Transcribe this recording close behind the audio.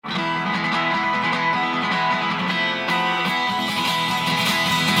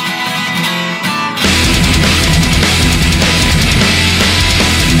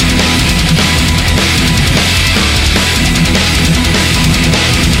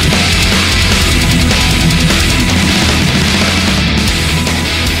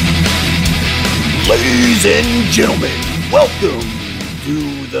Ladies and gentlemen, welcome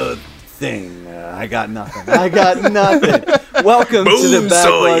to the thing. I got nothing. Welcome to the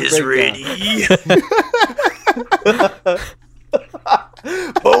Backlog Breakdown.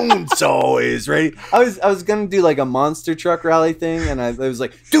 Bonesaw is ready. I was gonna do like a monster truck rally thing, and I was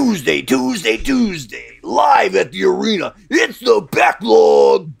like Tuesday, live at the arena. It's the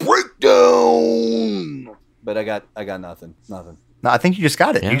Backlog Breakdown. But I got nothing. No, I think you just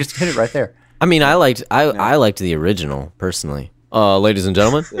got it. Yeah. You just hit it right there. I mean, I liked the original personally. Ladies and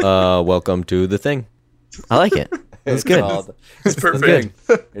gentlemen, welcome to the thing. I like it. It's good. It's perfect.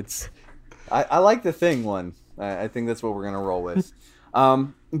 I like the thing one. I think that's what we're gonna roll with.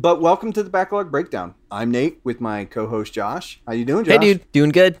 But welcome to the Backlog Breakdown. I'm Nate with my co-host Josh. How you doing, Josh? Hey, dude.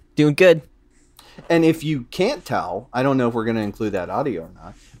 Doing good. And if you can't tell, I don't know if we're gonna include that audio or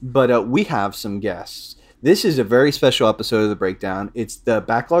not, but we have some guests. This is a very special episode of the Breakdown. It's the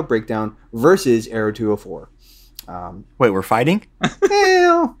Backlog Breakdown versus Arrow 204. Wait, we're fighting?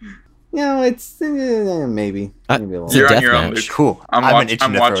 Well, it's maybe a little. You're on your own, Luke. Cool. I'm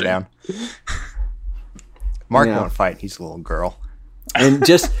itching to watching. throw down. Mark won't fight. He's a little girl. And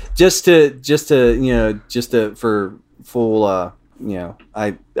just for full,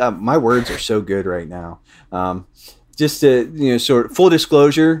 my words are so good right now. Just to, sort of full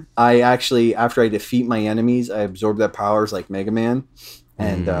disclosure, I actually, after I defeat my enemies, I absorb their powers like Mega Man.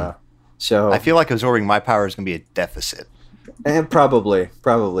 And so I feel like absorbing my power is going to be a deficit. And probably. It's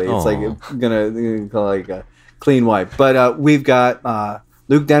like going to like a clean wipe. But we've got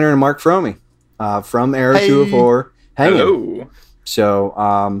Luke Denner and Mark Fromey from Arrow 204. Hello.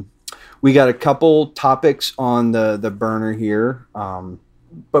 So we got a couple topics on the burner here.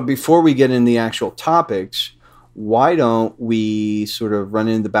 But before we get into the actual topics, why don't we sort of run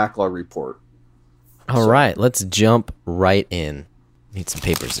into the backlog report? All right, let's jump right in. Need some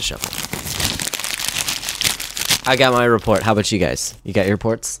papers to shuffle. I got my report. How about you guys? You got your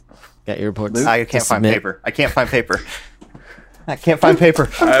reports? Luke? I can't find paper. I can't find paper. We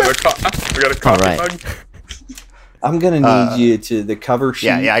got a coffee mug. I'm going to need you to the cover sheet.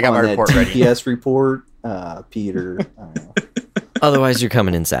 Yeah, I got my report ready. TPS report, Peter. I don't know. Otherwise, you're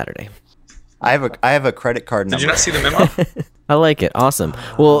coming in Saturday. I have a credit card number. Did you not see the memo? I like it. Awesome.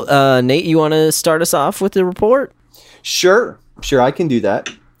 Well, Nate, you want to start us off with the report? Sure, I can do that.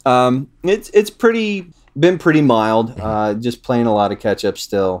 It's been pretty mild. Just playing a lot of catch up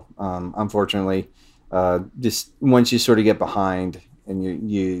still. Unfortunately, just once you sort of get behind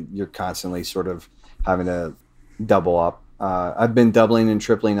and you're constantly sort of having to double up. I've been doubling and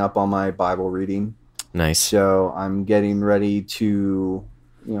tripling up on my Bible reading. Nice. So I'm getting ready to,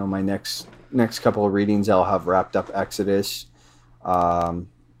 my next couple of readings, I'll have wrapped up Exodus.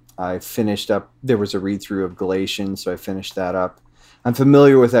 I finished up, there was a read through of Galatians, so I finished that up. I'm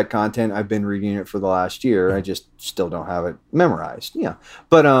familiar with that content. I've been reading it for the last year. I just still don't have it memorized. Yeah.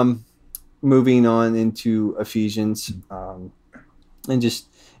 But moving on into Ephesians and just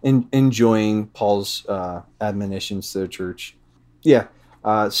enjoying Paul's admonitions to the church. Yeah.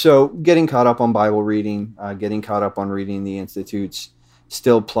 So getting caught up on Bible reading, getting caught up on reading the Institutes,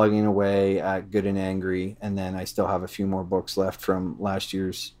 still plugging away at Good and Angry, and then I still have a few more books left from last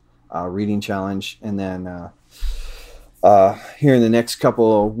year's reading challenge. And then here in the next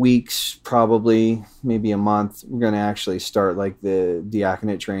couple of weeks, probably maybe a month, we're going to actually start like the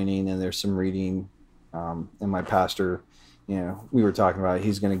diaconate training, and there's some reading. And my pastor, we were talking about,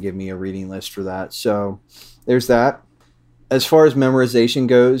 he's going to give me a reading list for that. So there's that. As far as memorization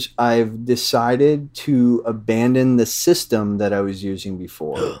goes, I've decided to abandon the system that I was using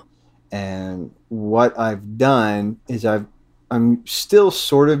before. And what I've done is I'm still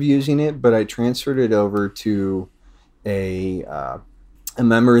sort of using it, but I transferred it over to a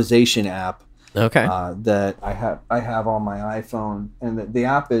memorization app. Okay. That I have on my iPhone, and the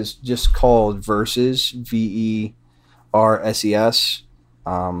app is just called Verses, VERSES.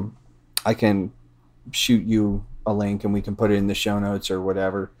 I can shoot you a link and we can put it in the show notes or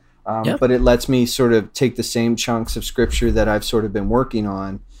whatever. But it lets me sort of take the same chunks of scripture that I've sort of been working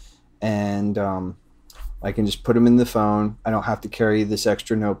on, and I can just put them in the phone. I don't have to carry this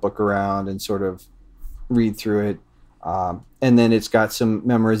extra notebook around and sort of read through it. And then it's got some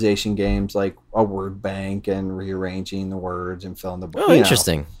memorization games like a word bank and rearranging the words and filling the book. Oh,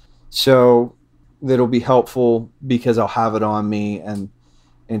 interesting. So that'll be helpful because I'll have it on me, and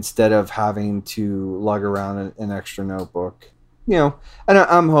instead of having to lug around an extra notebook, and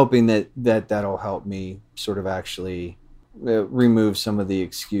I'm hoping that'll help me sort of actually remove some of the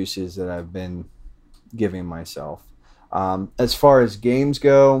excuses that I've been giving myself. As far as games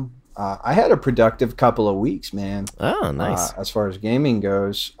go, I had a productive couple of weeks, man. Oh, nice. As far as gaming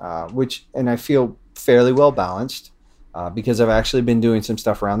goes, and I feel fairly well balanced because I've actually been doing some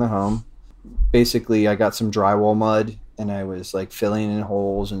stuff around the home. Basically, I got some drywall mud and I was like filling in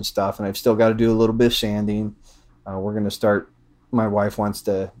holes and stuff, and I've still got to do a little bit of sanding. We're going to start. My wife wants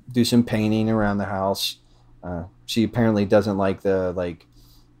to do some painting around the house. She apparently doesn't like the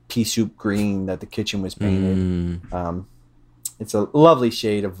pea soup green that the kitchen was painted. It's a lovely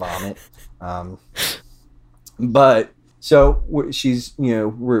shade of vomit. But so she's,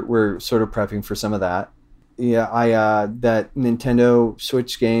 we're sort of prepping for some of that. Yeah, that Nintendo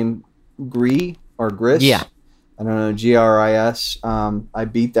Switch game Gris or Gris. Yeah. I don't know, GRIS. I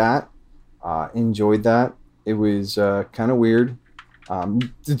beat that. Enjoyed that. It was kind of weird.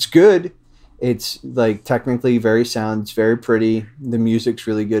 It's good. It's like technically very sound. It's very pretty. The music's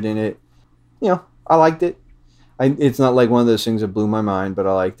really good in it. I liked it. It's not like one of those things that blew my mind, but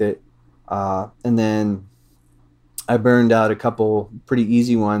I liked it. And then I burned out a couple pretty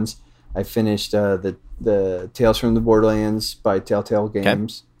easy ones. I finished the Tales from the Borderlands by Telltale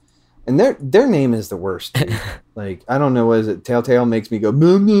Games. Okay. And their name is the worst, dude. Like, I don't know, what is it? Telltale makes me go,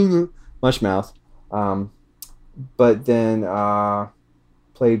 mush mouth. But then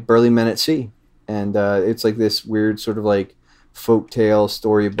played Burly Men at Sea. And it's like this weird sort of like folktale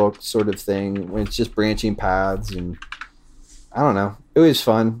storybook sort of thing when it's just branching paths. And I don't know. It was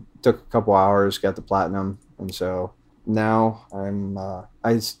fun. Took a couple hours, got the platinum. And so now I'm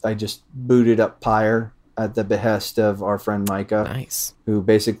I just booted up Pyre at the behest of our friend Micah. Nice. Who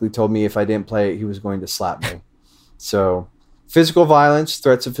basically told me if I didn't play it, he was going to slap me. So physical violence,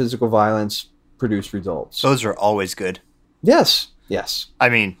 threats of physical violence produce results. Those are always good. Yes. I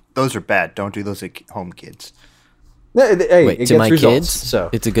mean, those are bad. Don't do those at home, kids. Hey, wait, it to gets my results, kids? So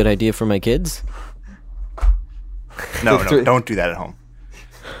it's a good idea for my kids? No, don't do that at home.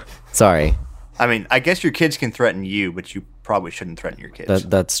 Sorry. I mean, I guess your kids can threaten you, but you probably shouldn't threaten your kids.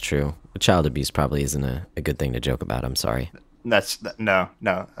 That's true. Child abuse probably isn't a good thing to joke about. I'm sorry. No.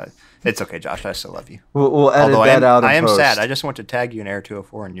 It's okay, Josh. I still love you. We'll edit Although that out. I am post. sad. I just want to tag you in Air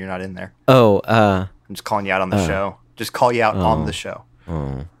 204 and you're not in there. Oh, I'm just calling you out on the show. Just call you out on the show.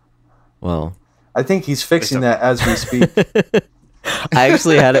 Oh, well. I think he's fixing that as we speak. I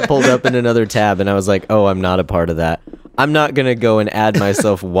actually had it pulled up in another tab, and I was like, oh, I'm not a part of that. I'm not going to go and add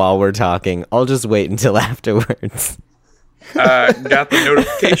myself while we're talking. I'll just wait until afterwards. Got the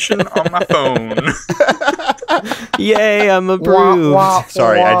notification on my phone. Yay, I'm approved.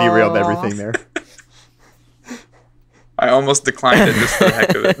 Sorry, I derailed everything there. I almost declined it just for the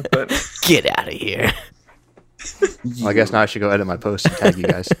heck of it. But get out of here. Well, I guess now I should go edit my post and tag you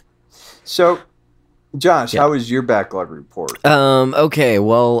guys. So, Josh, how was your backlog report? Okay,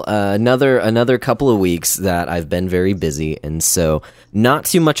 well, another couple of weeks that I've been very busy, and so not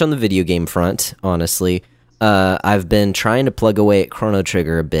too much on the video game front, honestly. I've been trying to plug away at Chrono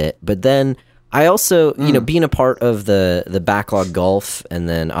Trigger a bit, but then I also, being a part of the backlog golf, and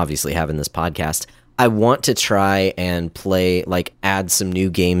then obviously having this podcast, I want to try and play, add some new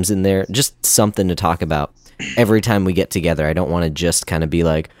games in there, just something to talk about every time we get together. I don't want to just kind of be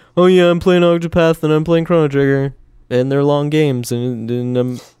like, oh yeah, I'm playing Octopath and I'm playing Chrono Trigger, and they're long games and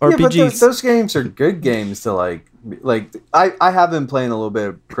RPGs. Yeah, but those games are good games to like. I have been playing a little bit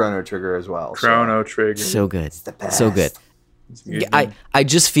of Chrono Trigger as well. Chrono Trigger, so good, it's the best. So good. I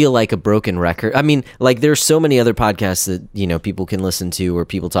just feel like a broken record. I mean, there's so many other podcasts that people can listen to where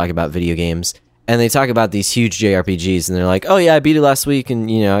people talk about video games. And they talk about these huge JRPGs, and they're like, "Oh yeah, I beat it last week, and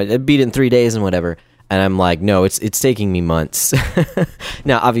I beat it in 3 days and whatever." And I'm like, "No, it's taking me months."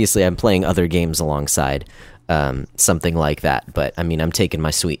 Now, obviously, I'm playing other games alongside something like that, but I mean, I'm taking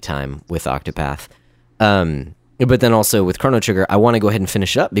my sweet time with Octopath. But then also with Chrono Trigger, I want to go ahead and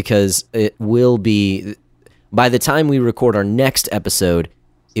finish up because it will be by the time we record our next episode.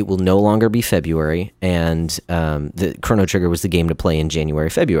 It will no longer be February, and the Chrono Trigger was the game to play in January,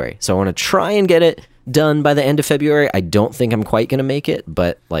 February. So I want to try and get it done by the end of February. I don't think I'm quite going to make it,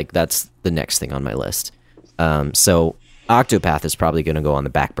 but that's the next thing on my list. So Octopath is probably going to go on the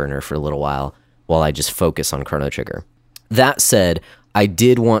back burner for a little while I just focus on Chrono Trigger. That said, I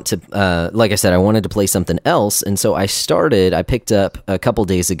did want to, like I said, I wanted to play something else, and so I picked up a couple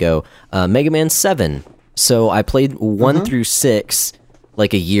days ago Mega Man 7. So I played 1 through 6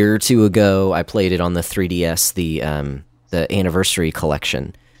 a year or two ago. I played it on the 3DS, the anniversary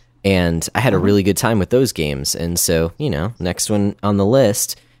collection, and I had a really good time with those games. And so, next one on the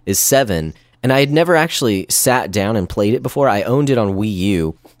list is 7, and I had never actually sat down and played it before. I owned it on Wii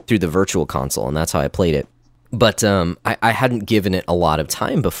U through the Virtual Console, and that's how I played it. But I hadn't given it a lot of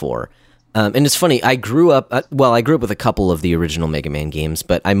time before. And it's funny, I grew up with a couple of the original Mega Man games,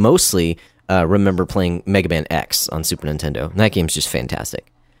 but I mostly remember playing Mega Man X on Super Nintendo. And that game's just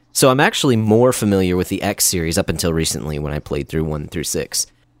fantastic. So I'm actually more familiar with the X series up until recently when I played through 1 through 6.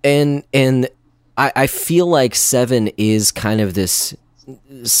 And I feel like 7 is kind of this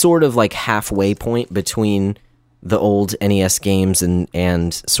sort of like halfway point between the old NES games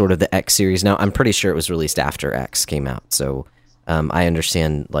and sort of the X series. Now, I'm pretty sure it was released after X came out, so I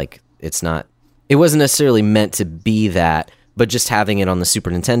understand like it wasn't necessarily meant to be that, but just having it on the Super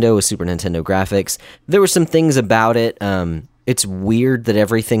Nintendo with Super Nintendo graphics, there were some things about it. It's weird that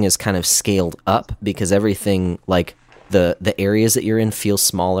everything is kind of scaled up because everything, like the areas that you're in feel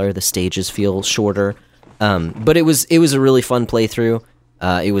smaller, the stages feel shorter. But it was a really fun playthrough.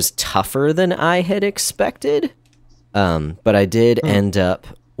 It was tougher than I had expected, but I did end up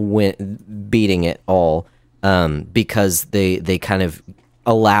beating it all because they kind of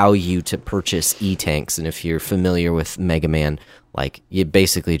allow you to purchase E-tanks, and if you're familiar with Mega Man, like you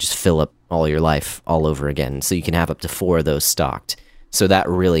basically just fill up all your life all over again, so you can have up to 4 of those stocked. So that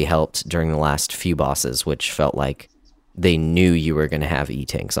really helped during the last few bosses, which felt like they knew you were going to have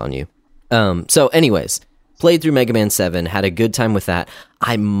E-tanks on you. So anyways, played through Mega Man 7, had a good time with that.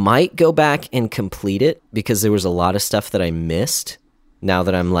 I might go back and complete it because there was a lot of stuff that I missed now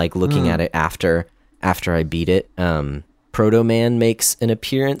that I'm like looking at it after I beat it. Proto Man makes an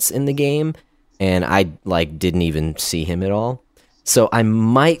appearance in the game, and I like didn't even see him at all. So I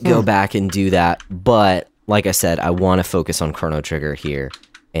might go back and do that, but like I said, I want to focus on Chrono Trigger here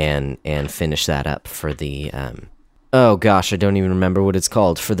and finish that up for the oh gosh, I don't even remember what it's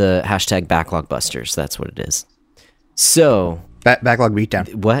called, for the hashtag Backlog Busters. That's what it is. So Backlog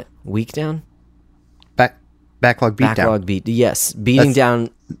Beatdown. What? Week down? Backlog Beatdown. Backlog beat. Yes, beating down.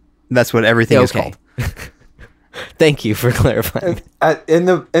 That's what everything is called. Thank you for clarifying. In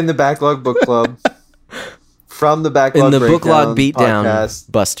the Backlog Book Club, from the Backlog in the Booklog Beatdown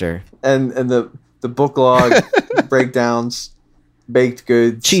podcast, Buster, and the Booklog breakdowns, baked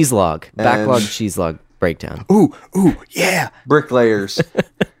goods, cheese log, Backlog cheese log breakdown. Ooh, yeah, bricklayers.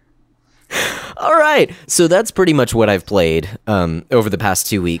 All right, so that's pretty much what I've played over the past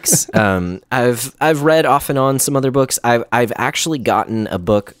 2 weeks. I've read off and on some other books. I've actually gotten a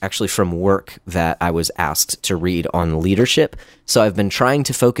book from work that I was asked to read on leadership. So I've been trying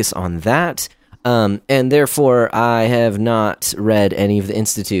to focus on that, and therefore I have not read any of the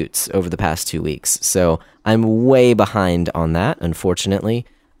Institutes over the past 2 weeks. So I'm way behind on that, unfortunately.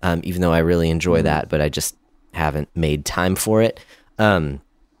 Even though I really enjoy that, but I just haven't made time for it.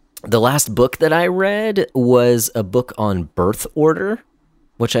 The last book that I read was a book on birth order,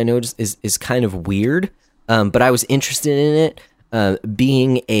 which I noticed is kind of weird, but I was interested in it.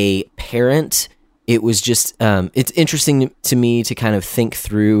 Being a parent, it was just, it's interesting to me to kind of think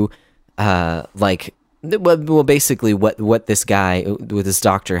through, basically what this guy, what this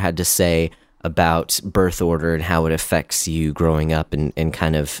doctor had to say about birth order and how it affects you growing up and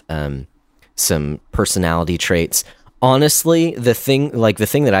kind of some personality traits. Honestly, the thing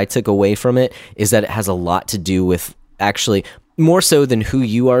that I took away from it is that it has a lot to do with, actually, more so than who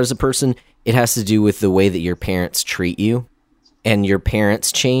you are as a person, it has to do with the way that your parents treat you, and your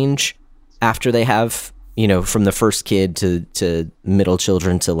parents change after they have, from the first kid to middle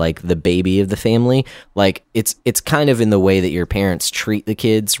children to like the baby of the family. Like it's kind of in the way that your parents treat the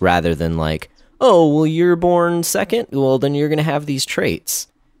kids rather than like, oh, well, you're born second, well, then you're going to have these traits.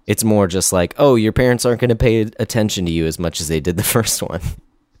 It's more just like, oh, your parents aren't going to pay attention to you as much as they did the first one.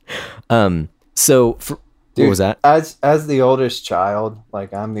 What was that? As the oldest child,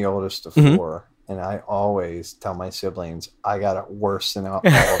 like I'm the oldest of 4, and I always tell my siblings, I got it worse than all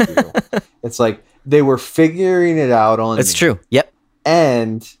of you. It's like they were figuring it out on me. It's true. Yep.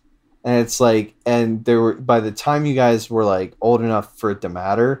 And it's like, and there were, by the time you guys were like old enough for it to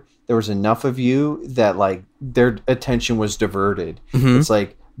matter, there was enough of you that like their attention was diverted. It's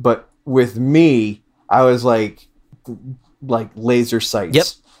like, but with me, I was like laser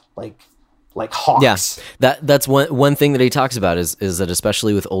sights, like hawks. Yeah, that's one thing that he talks about is that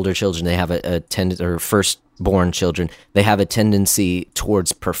especially with older children, they have a tendency, or firstborn children, they have a tendency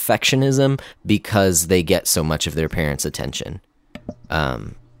towards perfectionism because they get so much of their parents' attention.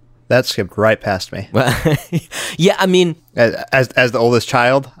 That skipped right past me. Yeah, I mean, as the oldest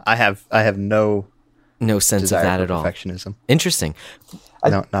child, I have no sense of that at all. Perfectionism. Interesting.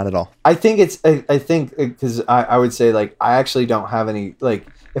 No, not at all. I think because I would say like I actually don't have any, like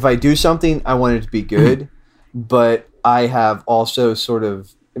if I do something, I want it to be good, but I have also sort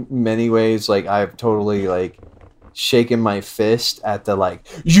of in many ways like I've totally like shaken my fist at the like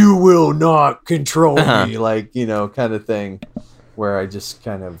you will not control me, like kind of thing, where I just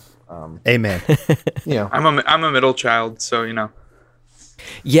kind of amen. I'm a middle child, so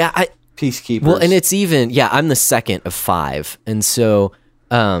Yeah, peacekeepers. Well, and it's even I'm the second of 5, and so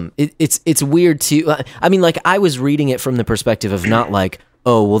It's weird too. I mean, like, I was reading it from the perspective of not like,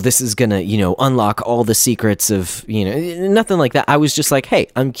 oh, well, this is gonna, unlock all the secrets of, nothing like that. I was just like, hey,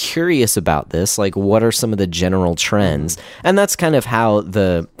 I'm curious about this. Like, what are some of the general trends? And that's kind of how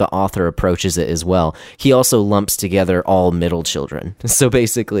the author approaches it as well. He also lumps together all middle children. So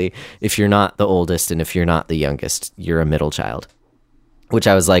basically, if you're not the oldest and if you're not the youngest, you're a middle child. Which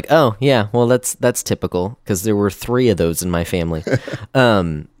I was like, oh yeah, well that's typical because there were 3 of those in my family,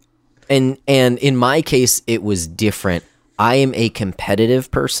 and in my case it was different. I am a competitive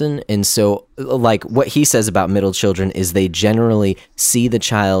person, and so like what he says about middle children is they generally see the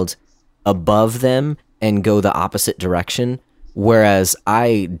child above them and go the opposite direction. Whereas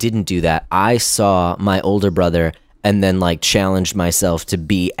I didn't do that. I saw my older brother and then like challenged myself to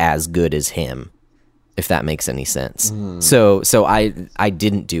be as good as him. If that makes any sense. So I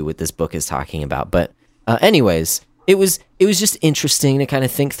didn't do what this book is talking about. But anyways, it was just interesting to kind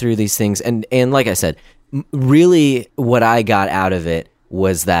of think through these things. And like I said, really what I got out of it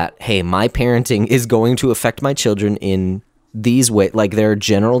was that, hey, my parenting is going to affect my children in these ways. Like, there are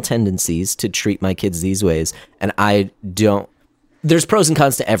general tendencies to treat my kids these ways. And there's pros and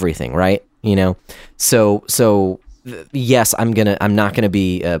cons to everything, right? So yes, I'm not gonna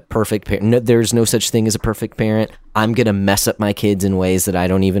be a perfect parent. No, there's no such thing as a perfect parent. I'm gonna mess up my kids in ways that I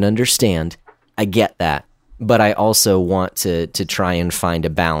don't even understand. I get that, but I also want to try and find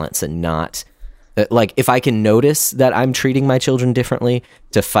a balance and not like, if I can notice that I'm treating my children differently,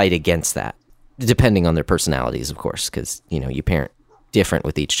 to fight against that, depending on their personalities, of course, because you parent different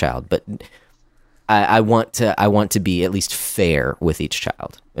with each child. But I want to be at least fair with each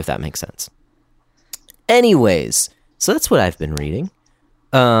child, if that makes sense. Anyways, so that's what I've been reading.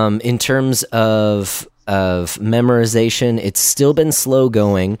 In terms of memorization, it's still been slow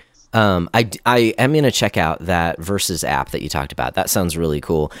going. I am going to check out that Versus app that you talked about. That sounds really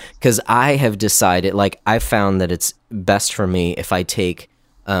cool, because I have decided, like, I found that it's best for me if I take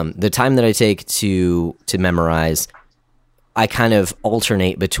the time that I take to memorize. I kind of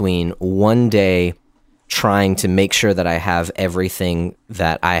alternate between one day trying to make sure that I have everything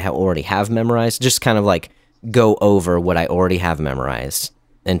that I already have memorized, just kind of like go over what I already have memorized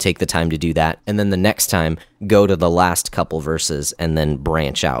and take the time to do that. And then the next time, go to the last couple verses and then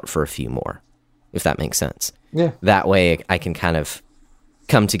branch out for a few more, if that makes sense. Yeah. That way I can kind of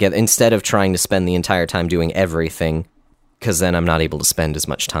come together instead of trying to spend the entire time doing everything, because then I'm not able to spend as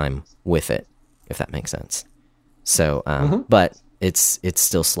much time with it, if that makes sense. So, but it's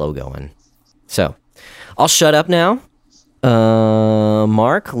still slow going. So I'll shut up now.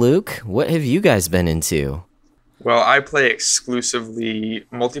 Mark, Luke, what have you guys been into? Well, I play exclusively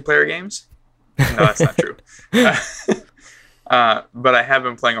multiplayer games. No, that's not true. But I have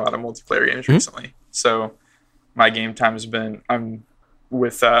been playing a lot of multiplayer games recently. So my game time has been, I'm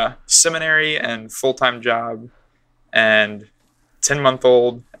with seminary and full-time job and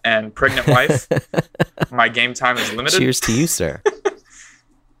 10-month-old and pregnant wife. My game time is limited. Cheers to you, sir.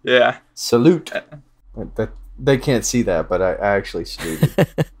 Yeah. Salute. They can't see that, but I actually saluted.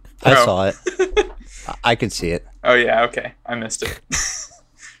 I saw it. I could see it. Oh, yeah. Okay. I missed it.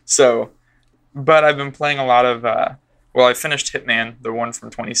 But I've been playing a lot of, I finished Hitman, the one from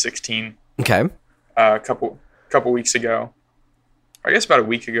 2016. Okay. A couple weeks ago. I guess about a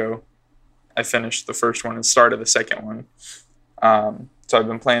week ago, I finished the first one and started the second one. So I've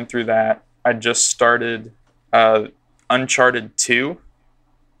been playing through that. I just started Uncharted 2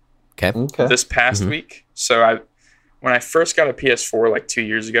 this past week. So when I first got a PS4 like 2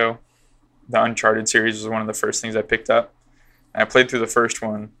 years ago, the Uncharted series was one of the first things I picked up. And I played through the first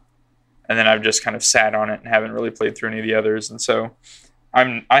one, and then I've just kind of sat on it and haven't really played through any of the others. And so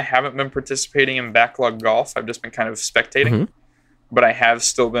I haven't been participating in backlog golf. I've just been kind of spectating, but I have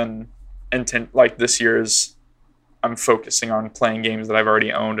still been like this year is I'm focusing on playing games that I've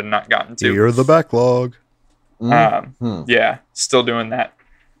already owned and not gotten to. You're the backlog. Yeah, still doing that.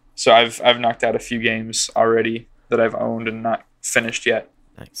 So I've knocked out a few games already that I've owned and not finished yet.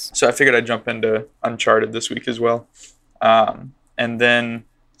 Nice. So I figured I'd jump into Uncharted this week as well. And then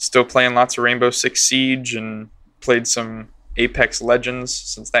still playing lots of Rainbow Six Siege and played some Apex Legends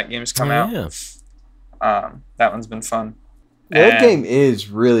since that game's come out. Yeah. That one's been fun. That game is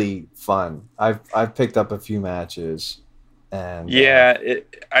really fun. I've picked up a few matches. And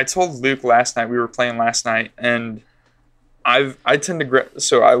I told Luke last night, we were playing last night, and I tend to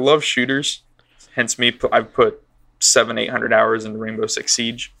so I love shooters, hence me I've put 700-800 hours into Rainbow Six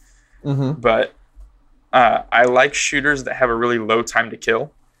Siege. But I like shooters that have a really low time to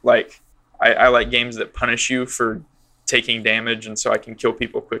kill. Like I like games that punish you for taking damage, and so I can kill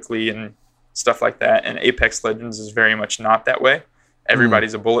people quickly and stuff like that. And Apex Legends is very much not that way.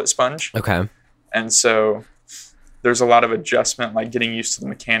 everybody's a bullet sponge. Okay. And so there's a lot of adjustment, like getting used to the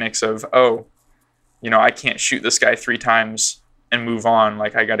mechanics of, I can't shoot this guy 3 times and move on.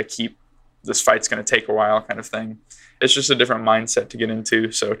 Like, I got to keep, this fight's going to take a while kind of thing. It's just a different mindset to get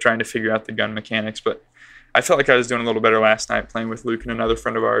into. So trying to figure out the gun mechanics. But I felt like I was doing a little better last night playing with Luke and another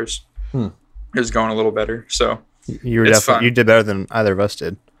friend of ours. It was going a little better. So you did better than either of us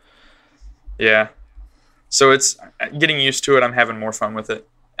did. Yeah. So it's getting used to it. I'm having more fun with it.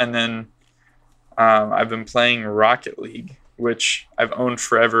 And then I've been playing Rocket League, which I've owned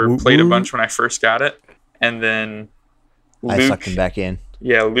forever. Played a bunch when I first got it. And then I sucked him back in.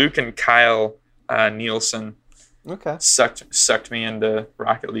 Yeah, Luke and Kyle Nielsen Okay. sucked me into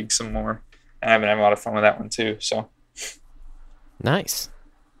Rocket League some more. And I've been having a lot of fun with that one too. So nice.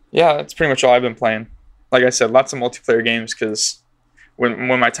 Yeah, that's pretty much all I've been playing. Like I said, lots of multiplayer games because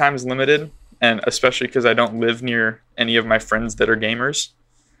when my time is limited, and especially because I don't live near any of my friends that are gamers,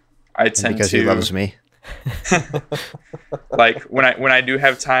 I tend because to... he loves me. Like, when I do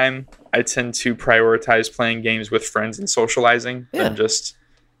have time, I tend to prioritize playing games with friends and socializing than just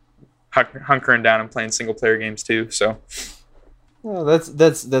hunkering down and playing single-player games too, so... Well,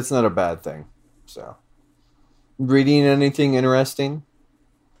 that's not a bad thing. So, reading anything interesting?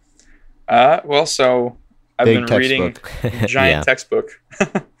 So I've Big been textbook. reading giant textbook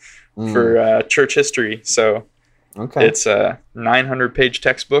for church history. So it's a 900-page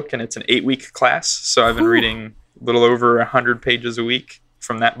textbook, and it's an 8-week class. So I've been reading a little over 100 pages a week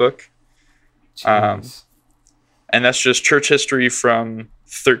from that book. And that's just church history from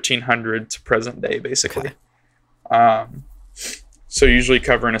 1300 to present day, basically. So usually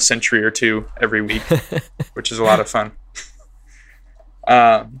covering a century or two every week, which is a lot of fun.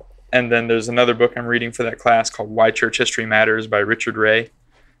 And then there's another book I'm reading for that class called Why Church History Matters by Richard Ray.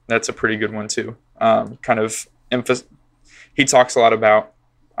 That's a pretty good one too. He talks a lot about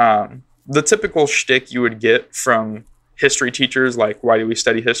the typical shtick you would get from history teachers, like, why do we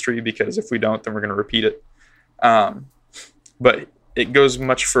study history? Because if we don't, then we're going to repeat it. But it goes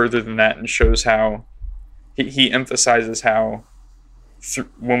much further than that and shows how he emphasizes how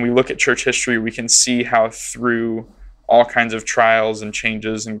when we look at church history, we can see how through all kinds of trials and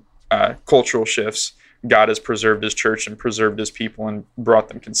changes and cultural shifts, God has preserved his church and preserved his people and brought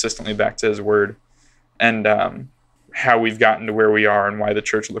them consistently back to his word. And how we've gotten to where we are and why the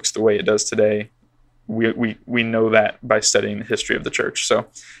church looks the way it does today. We know that by studying the history of the church. So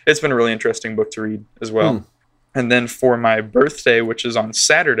it's been a really interesting book to read as well. And then for my birthday, which is on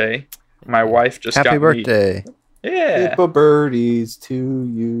Saturday, my wife just got me... Happy birthday. Yeah. Happy birdies to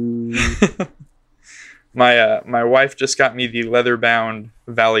you. My wife just got me the leather-bound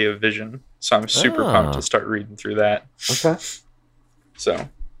Valley of Vision, so I'm super pumped to start reading through that. Okay. So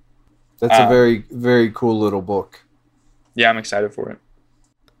that's a very, very cool little book. Yeah, I'm excited for it.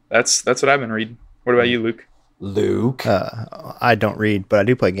 That's what I've been reading. What about you, Luke? Luke? I don't read, but I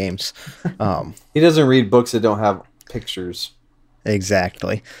do play games. He doesn't read books that don't have pictures.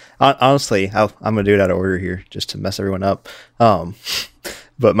 Exactly. Honestly, I'm going to do it out of order here just to mess everyone up.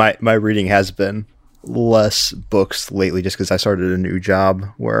 But my reading has been less books lately just because I started a new job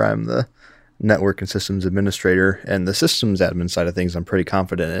where I'm the network and systems administrator, and the systems admin side of things I'm pretty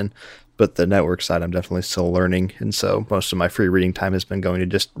confident in, but the network side I'm definitely still learning. And so most of my free reading time has been going to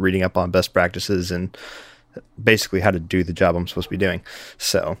just reading up on best practices and basically how to do the job I'm supposed to be doing.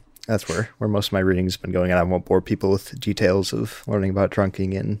 So that's where most of my reading has been going, and I won't bore people with details of learning about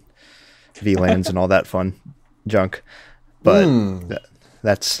trunking and VLANs and all that fun junk. But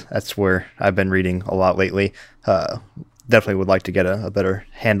that's where I've been reading a lot lately. Definitely would like to get a better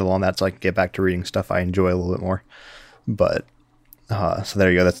handle on that so I can get back to reading stuff I enjoy a little bit more. But so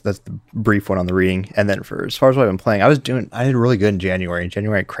there you go. That's the brief one on the reading. And then for as far as what I've been playing, I did really good in January. In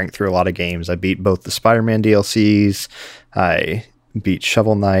January, I cranked through a lot of games. I beat both the Spider-Man DLCs. I beat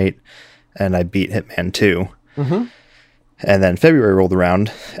Shovel Knight, and I beat Hitman 2. Mm-hmm. And then February rolled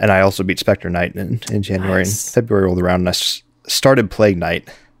around, and I also beat Spectre Knight in January. Nice. And February rolled around, and I started Plague Knight,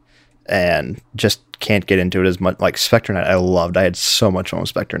 and just can't get into it as much. Like Spectre Knight, I loved. I had so much fun with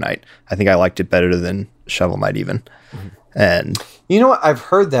Spectre Knight. I think I liked it better than Shovel Knight even. Mm-hmm. And you know what? I've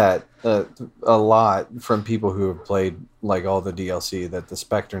heard that a lot from people who have played like all the DLC, that the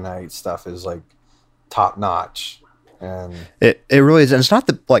Spectre Knight stuff is like top notch. And it really is. And it's not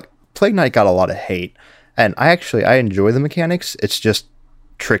that like Plague Knight got a lot of hate, and I enjoy the mechanics. It's just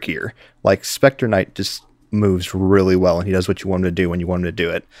trickier. Like Spectre Knight just moves really well, and he does what you want him to do when you want him to do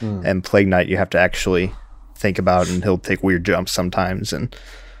it. And Plague Knight you have to actually think about, and he'll take weird jumps sometimes, and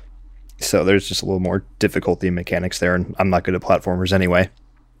so there's just a little more difficulty in mechanics there, and I'm not good at platformers anyway.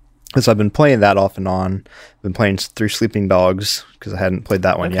 So I've been playing that off and on. I've been playing through Sleeping Dogs because I hadn't played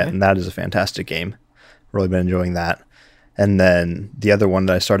that one yet, and that is a fantastic game. Really been enjoying that. And then the other one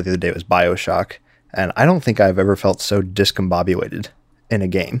that I started the other day was BioShock, and I don't think I've ever felt so discombobulated in a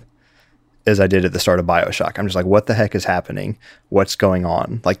game as I did at the start of BioShock. I'm just like, what the heck is happening? What's going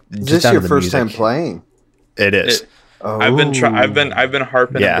on? Like, is this your first time playing? It is. I've been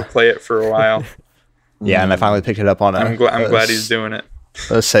harping him to play it for a while. Yeah, and I finally picked it up on I'm glad he's doing it.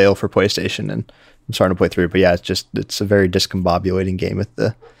 A sale for PlayStation, and I'm starting to play through it. But yeah, it's a very discombobulating game at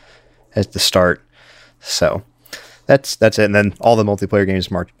the start. So that's it. And then all the multiplayer games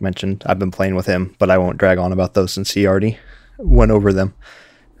Mark mentioned, I've been playing with him, but I won't drag on about those since he already went over them.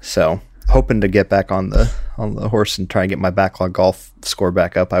 So hoping to get back on the horse and try and get my backlog golf score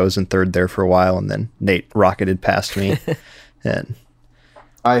back up. I was in third there for a while, and then Nate rocketed past me, and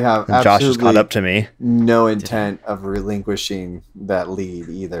Josh has caught up to me. No intent of relinquishing that lead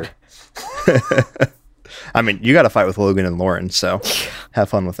either. I mean, you got to fight with Logan and Lauren, so have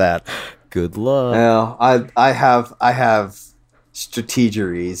fun with that. Good luck. Well, I have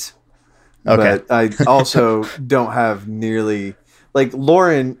strategeries, okay. But I also don't have nearly like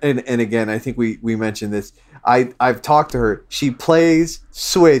Lauren. And again, I think we mentioned this. I've talked to her. She plays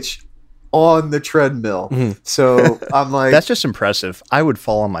Switch on the treadmill. Mm-hmm. So I'm like, that's just impressive. I would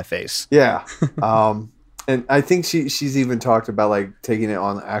fall on my face. Yeah. And I think she's even talked about like taking it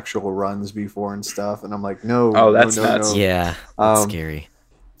on actual runs before and stuff. And I'm like, no. Oh, that's no, nuts. no. Yeah. That's scary.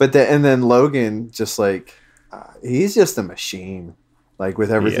 But then Logan just like, he's just a machine. Like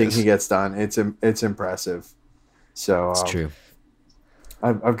with everything he gets done, it's impressive. So it's true.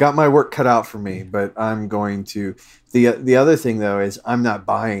 I've got my work cut out for me, but I'm going to. The other thing though is I'm not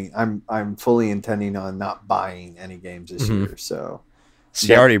buying. I'm fully intending on not buying any games this year. So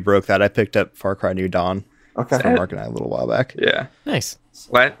I already broke that. I picked up Far Cry New Dawn. Okay, from Mark and I a little while back. Yeah, nice.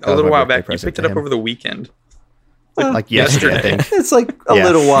 A little while back, you picked it up over the weekend. Like yesterday, I think. It's like a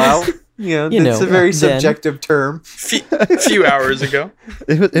little while. It's a very subjective term. A few hours ago.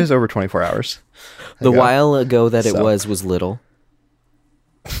 It was over 24 hours. The while ago that it was little.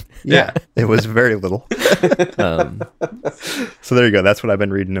 Yeah, it was very little. So there you go. That's what I've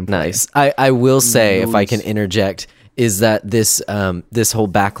been reading and playing. Nice. I will say, if I can interject, is that this whole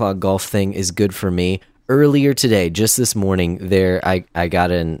backlog golf thing is good for me. Earlier today, just this morning, I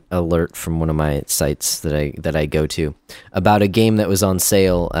got an alert from one of my sites that I go to about a game that was on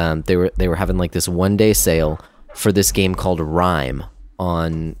sale. They were having like this 1-day sale for this game called Rime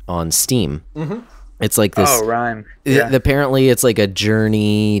on Steam. Mm-hmm. It's like this. Oh, Rime. Yeah. Apparently, it's like a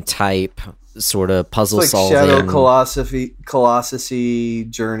journey type sort of puzzle it's like solving. Shadow Colossus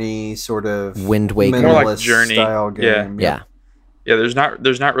journey sort of Wind Waker, more like Journey style game. Yeah. There's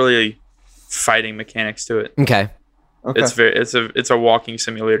not really fighting mechanics to it. Okay. It's a walking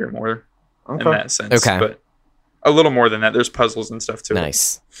simulator more in that sense. Okay. But a little more than that. There's puzzles and stuff too.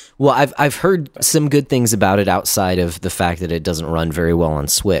 Nice. Well, I've heard some good things about it outside of the fact that it doesn't run very well on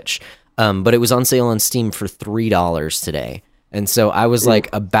Switch. But it was on sale on Steam for $3 today. And so I was like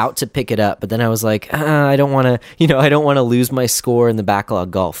about to pick it up, but then I was like, I don't want to lose my score in the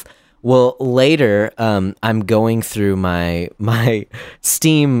backlog golf. Well, later, I'm going through my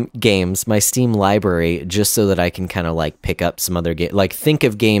Steam games, my Steam library, just so that I can kind of like pick up some other game, like think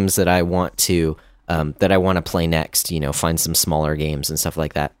of games that I want to play next. Find some smaller games and stuff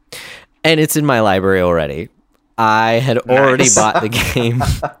like that. And it's in my library already. I had already bought the game,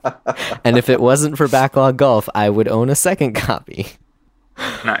 and if it wasn't for backlog golf, I would own a second copy.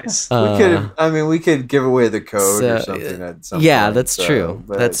 Nice. We could give away the code or something at some point. That's true.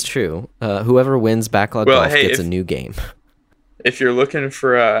 That's true. Whoever wins backlog golf gets a new game. If you're looking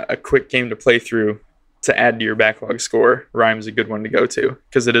for a quick game to play through to add to your backlog score, Rime's a good one to go to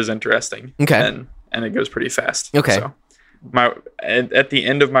because it is interesting. Okay. And it goes pretty fast. Okay. So at the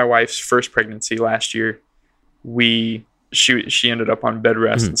end of my wife's first pregnancy last year, she ended up on bed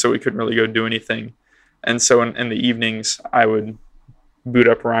rest, and so we couldn't really go do anything. And so in the evenings, I would boot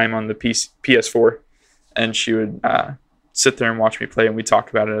up Rime on the PS4, and she would sit there and watch me play, and we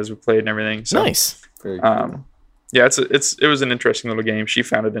talk about it as we played and everything. So, nice. Very cool. Yeah, it was an interesting little game. She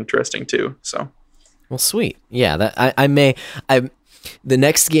found it interesting too. So, well, sweet. Yeah, that the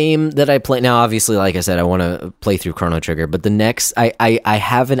next game that I play now, obviously, like I said, I want to play through Chrono Trigger, but the next, I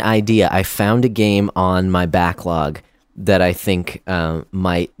have an idea. I found a game on my backlog that I think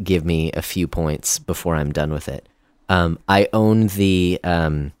might give me a few points before I'm done with it. I own the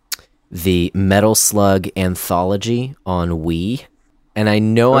Metal Slug Anthology on Wii, and I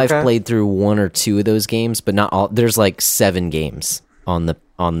know I've played through 1 or 2 of those games, but not all. There's like 7 games on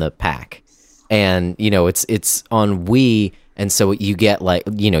the pack. And it's on Wii. And so you get like,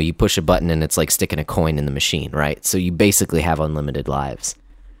 you push a button and it's like sticking a coin in the machine, right? So you basically have unlimited lives.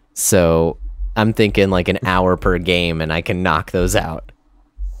 So I'm thinking like an hour per game and I can knock those out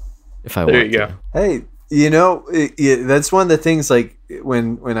if I want to. There you go. Hey, that's one of the things, like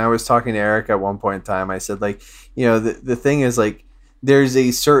when I was talking to Eric at one point in time, I said, like, the thing is, like, there's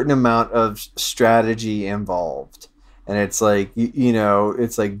a certain amount of strategy involved. And it's like,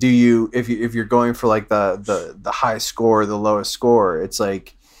 it's like, if you're going for like the high score, the lowest score, it's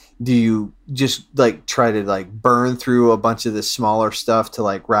like, do you just like try to like burn through a bunch of the smaller stuff to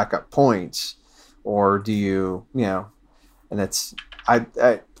like rack up points, or do you, and it's, I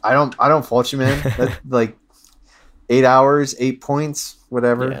don't fault you, man. That's like 8 hours, 8 points,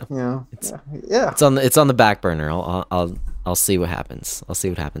 whatever, yeah. It's on the back burner. I'll see what happens.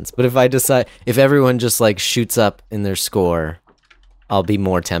 But if everyone just like shoots up in their score, I'll be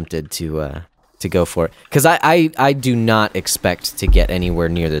more tempted to go for it. Because I do not expect to get anywhere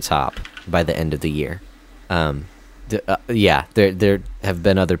near the top by the end of the year. There have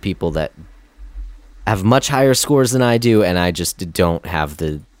been other people that have much higher scores than I do, and I just don't have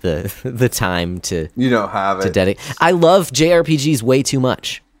the time to. You don't have it. Dedicate. I love JRPGs way too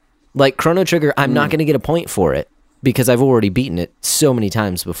much. Like Chrono Trigger, I'm not going to get a point for it, because I've already beaten it so many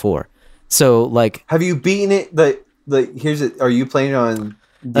times before. So, like... Have you beaten it? Are you playing it on DS?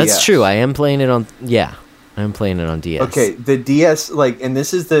 That's true. I am playing it on... Yeah. I'm playing it on DS. Okay, the DS, like... And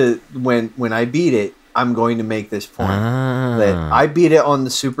this is when I beat it, I'm going to make this point. That I beat it on the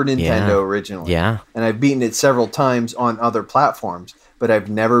Super Nintendo originally. Yeah. And I've beaten it several times on other platforms, but I've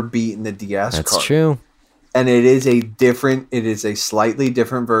never beaten the DS That's card. true. And it is a slightly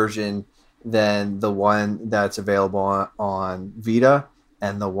different version than the one that's available on Vita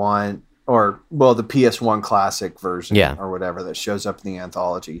and the PS1 classic version, or whatever, that shows up in the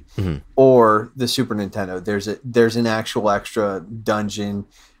anthology, or the Super Nintendo. There's an actual extra dungeon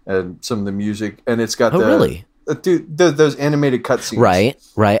and some of the music, and it's got really? Those animated cutscenes.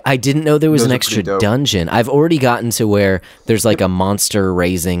 Right. I didn't know there was an extra dope. dungeon. I've already gotten to where there's like a monster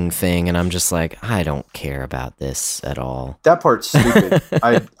raising thing, and I'm just like, I don't care about this at all. That part's stupid.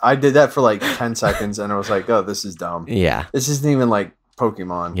 I did that for like 10 seconds, and I was like, oh, this is dumb. Yeah. This isn't even like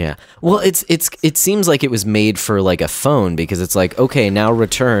Pokemon. Yeah. Well, it seems like it was made for like a phone, because it's like, okay, now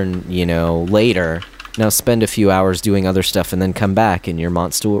return, later. Now spend a few hours doing other stuff and then come back and your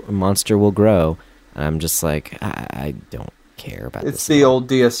monster will grow. And I'm just like, I don't care about this. It's the old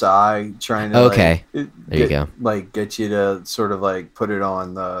DSi trying to okay. There you go. Like get you to sort of like put it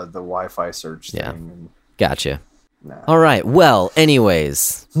on the Wi-Fi search thing. And, gotcha. Nah. All right. Well,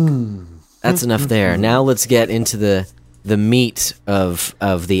 anyways, that's enough there. Now let's get into the meat of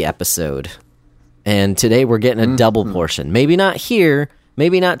the episode. And today we're getting a double portion. Maybe not here,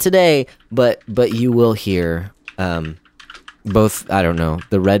 maybe not today, but you will hear both, I don't know,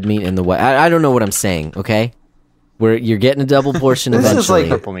 the red meat and the white. I don't know what I'm saying, okay? You're getting a double portion eventually. Is like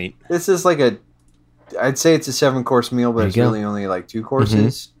purple meat. This is like I'd say it's a 7-course meal, but it's really only like 2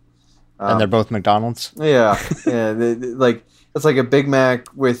 courses. And they're both McDonald's? Yeah. It's like a Big Mac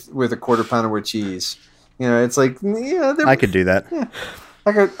with a quarter pounder with cheese. It's like, I could do that. Yeah.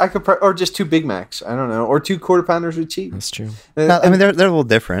 I could, or just 2 Big Macs. I don't know, or 2 quarter pounders with cheese. That's true. I mean, they're a little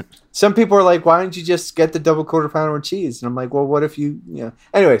different. Some people are like, "Why don't you just get the double quarter pounder with cheese?" And I'm like, "Well, what if you,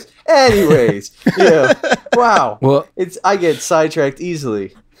 Anyways, yeah. Wow. Well, I get sidetracked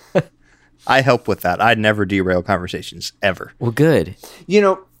easily. I help with that. I'd never derail conversations ever. Well, good.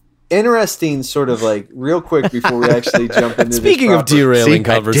 Interesting. Sort of like real quick before we actually jump into. Speaking of derailing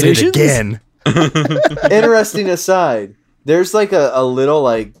conversations, I did it again. Interesting aside. There's like a little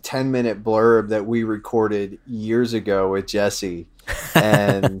like 10-minute blurb that we recorded years ago with Jesse,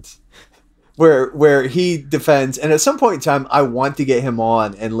 and where he defends. And at some point in time, I want to get him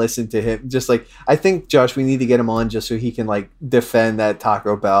on and listen to him. Just like, I think, Josh, we need to get him on just so he can like defend that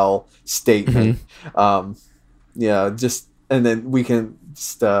Taco Bell statement. And then we can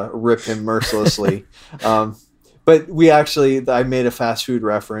just rip him mercilessly. But I made a fast food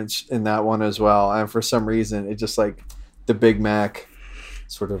reference in that one as well, and for some reason, it just like. The Big Mac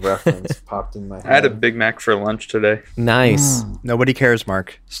sort of reference popped in my head. I had a Big Mac for lunch today. Nice. Nobody cares,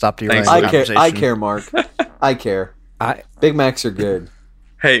 Mark. Stop derailing I conversation. care, Mark. I care. Big Macs are good.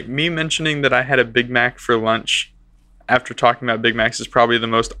 Hey, me mentioning that I had a Big Mac for lunch after talking about Big Macs is probably the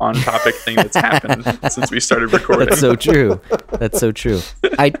most on-topic thing that's happened since we started recording. That's so true.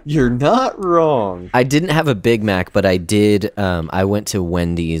 You're not wrong. I didn't have a Big Mac, but I did. I went to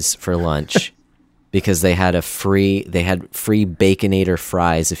Wendy's for lunch. Because they had free Baconator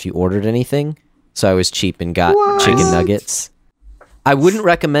fries if you ordered anything. So I was cheap and got chicken nuggets. I wouldn't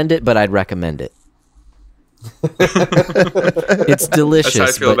recommend it, but I'd recommend it. It's delicious.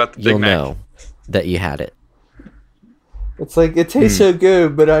 That's how I feel about the Big you'll Mac. know that you had it. It's like, it tastes so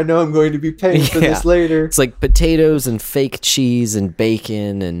good, but I know I'm going to be paying for this later. It's like potatoes and fake cheese and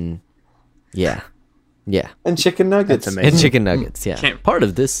bacon and yeah. And chicken nuggets. That's amazing. And chicken nuggets, yeah. Can't- Part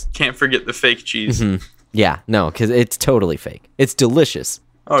of this. Can't forget the fake cheese. Yeah, no, because it's totally fake. It's delicious.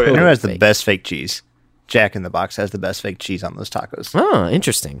 Oh You know yeah. who has the fake. best fake cheese? Jack in the Box has the best fake cheese on those tacos. Oh,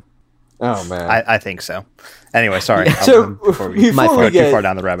 interesting. Oh, man. I think so. Anyway, sorry. So, Before we before go we too get far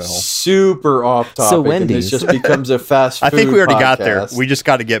down the rabbit hole. super off topic, and Wendy's. this just becomes a fast food I think we already got there. podcast. We just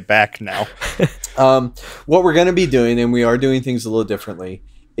got to get back now. What we're going to be doing, and we are doing things a little differently,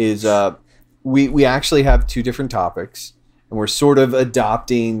 is we actually have two different topics, and we're sort of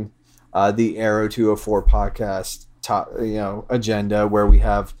adopting the Arrow 204 podcast agenda, where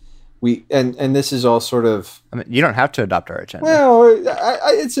and this is all sort of, I mean, you don't have to adopt our agenda. well,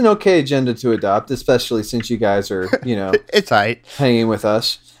 it's an okay agenda to adopt, especially since you guys are It's all right. hanging with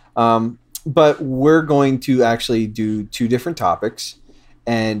us. But we're going to actually do two different topics,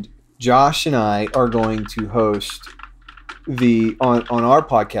 and Josh and I are going to host on our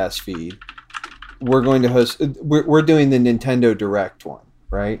podcast feed. We're going to host. We're doing the Nintendo Direct one,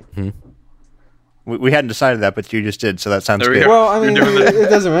 right? We hadn't decided that, but you just did, so that sounds There we good. go. Well, I mean, You're doing it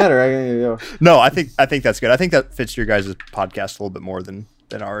doesn't matter. No, I think that's good. I think that fits your guys' podcast a little bit more than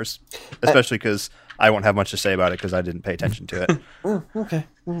ours, especially because I won't have much to say about it because I didn't pay attention to it. Okay.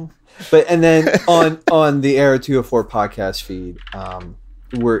 But and then on the Arrow 204 podcast feed,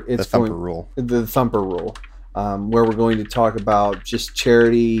 The Thumper Rule. The Thumper Rule, where we're going to talk about just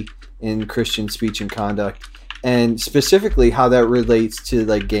charity in Christian speech and conduct, and specifically how that relates to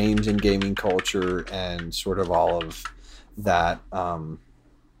like games and gaming culture and sort of all of that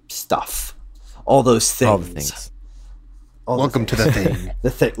stuff, all those things. All the things. All the Welcome to the thing.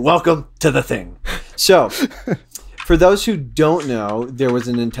 the thing. Welcome to the thing. So, for those who don't know, there was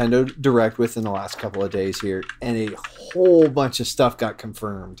a Nintendo Direct within the last couple of days here, and a whole bunch of stuff got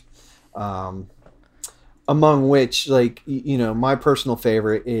confirmed. Among which, like, my personal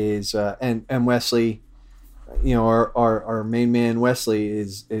favorite is, and Wesley, our main man Wesley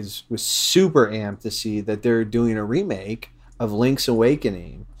was super amped to see that they're doing a remake of Link's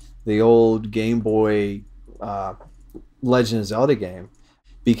Awakening, the old Game Boy Legend of Zelda game,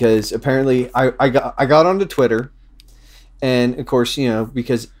 because apparently I got onto Twitter, and of course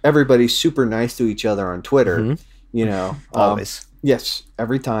because everybody's super nice to each other on Twitter, Always. yes,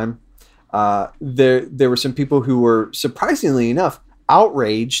 every time. There were some people who were surprisingly enough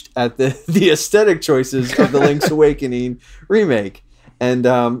outraged at the aesthetic choices of the Link's Awakening remake, and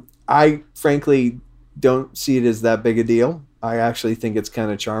I frankly don't see it as that big a deal. I actually think it's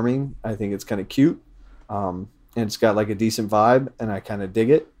kind of charming. I think it's kind of cute. And it's got like a decent vibe, and I kind of dig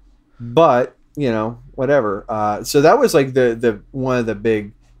it. But whatever. So that was like the one of the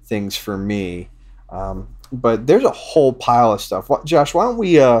big things for me. But there's a whole pile of stuff. Josh, why don't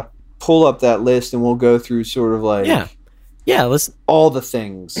we pull up that list and we'll go through sort of like Let's. all the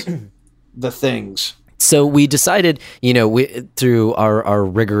things, the things. So we decided, through our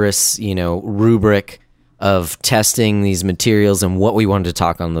rigorous, rubric of testing these materials and what we wanted to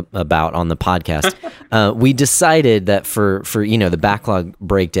talk about on the podcast, we decided that for the backlog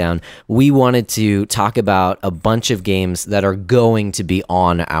breakdown, we wanted to talk about a bunch of games that are going to be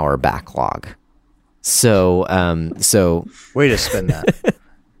on our backlog. So Way to spin that.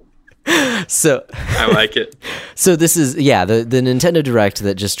 I like it. So this is the Nintendo Direct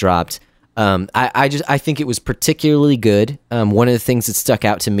that just dropped. I think it was particularly good. One of the things that stuck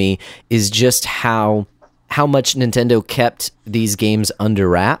out to me is just how much Nintendo kept these games under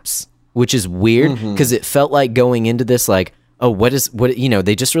wraps, which is weird because it felt like going into this like, oh,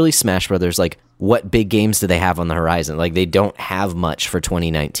 they just released Smash Brothers. Like, what big games do they have on the horizon? Like, they don't have much for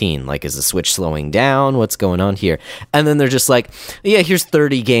 2019. Like, is the Switch slowing down? What's going on here? And then they're just like, yeah, here's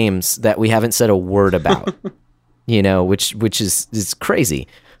 30 games that we haven't said a word about, which is crazy.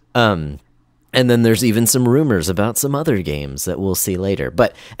 And then there's even some rumors about some other games that we'll see later.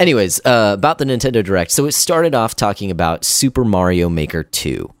 But anyways, about the Nintendo Direct. So it started off talking about Super Mario Maker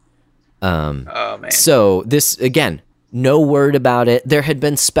 2. Oh man. So this, again, no word about it. There had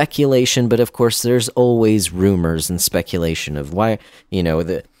been speculation, but of course there's always rumors and speculation of why,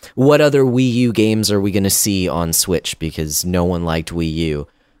 what other Wii U games are we going to see on Switch, because no one liked Wii U.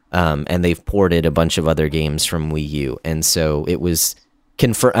 And they've ported a bunch of other games from Wii U. And so it was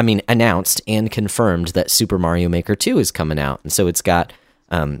announced and confirmed that Super Mario Maker 2 is coming out. And so it's got,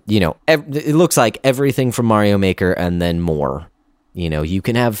 it looks like everything from Mario Maker and then more. You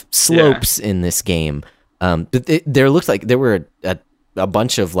can have slopes in this game. But there looked like there were a a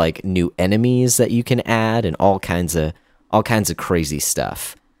bunch of like new enemies that you can add and all kinds of crazy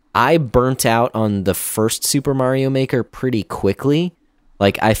stuff. I burnt out on the first Super Mario Maker pretty quickly.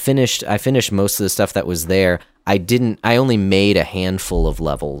 Like I finished most of the stuff that was there. I only made a handful of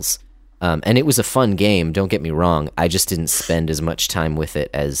levels. And it was a fun game, don't get me wrong. I just didn't spend as much time with it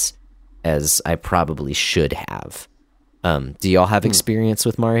as I probably should have. Do y'all have experience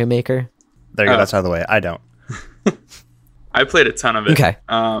with Mario Maker? There you go, that's out of the way. I don't. I played a ton of it. Okay.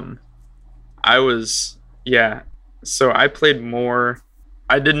 So I played more.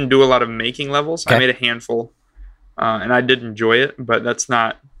 I didn't do a lot of making levels. Okay. I made a handful, and I did enjoy it, but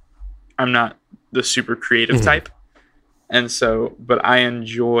I'm not the super creative type. And so, but I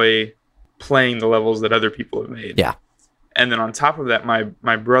enjoy playing the levels that other people have made. Yeah. And then on top of that,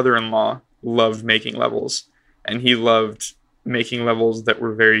 my brother-in-law loved making levels, and he loved making levels that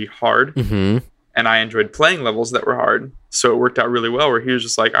were very hard. Mm-hmm. And I enjoyed playing levels that were hard. So it worked out really well where he was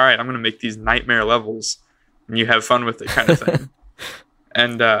just like, all right, I'm going to make these nightmare levels and you have fun with it kind of thing.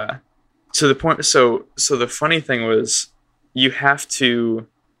 And to the point, so the funny thing was you have to,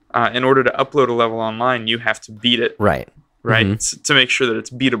 in order to upload a level online, you have to beat it. Right. Mm-hmm. To make sure that it's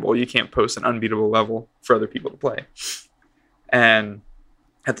beatable. You can't post an unbeatable level for other people to play. And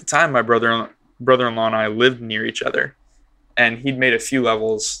at the time, my brother-in-law and I lived near each other. And he'd made a few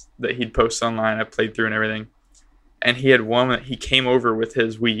levels that he'd posted online. I played through and everything. And he had one that he came over with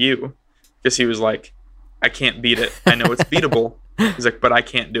his Wii U because he was like, I can't beat it. I know it's beatable. He's like, but I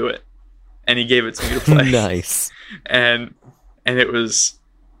can't do it. And he gave it to me to play. Nice. And it was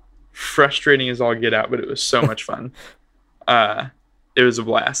frustrating as all get out, but it was so much fun. It was a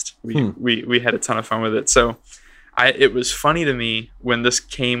blast. We had a ton of fun with it. So it was funny to me when this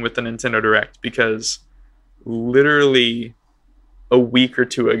came with the Nintendo Direct because literally a week or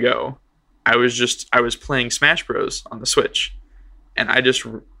two ago, I was playing Smash Bros on the Switch, and I just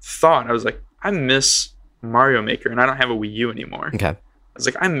thought, I was like, I miss Mario Maker, and I don't have a Wii U anymore. Okay. I was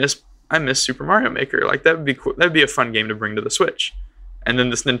like, I miss Super Mario Maker. Like that would be cool. That'd be a fun game to bring to the Switch. And then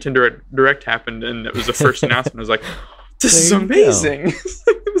this Nintendo Direct happened, and it was the first announcement. I was like, this is amazing.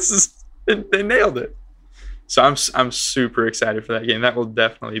 They nailed it. So I'm super excited for that game. That will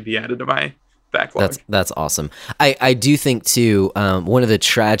definitely be added to my backlog. That's awesome. I do think too, one of the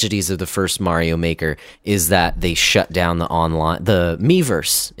tragedies of the first Mario Maker is that they shut down the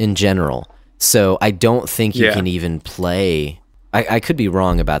Miiverse in general. So I don't think you can even play. I could be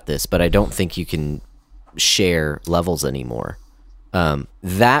wrong about this, but I don't think you can share levels anymore.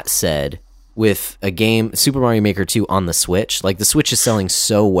 That said, with a game, Super Mario Maker 2 on the Switch, like the Switch is selling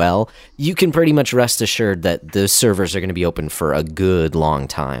so well, you can pretty much rest assured that the servers are going to be open for a good long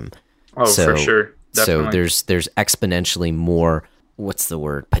time. Oh, for sure. Definitely. So there's exponentially more,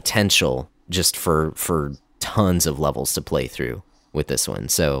 potential just for tons of levels to play through with this one.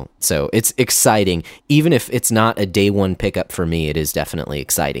 So it's exciting. Even if it's not a day one pickup for me, it is definitely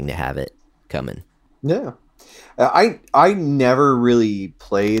exciting to have it coming. Yeah. I never really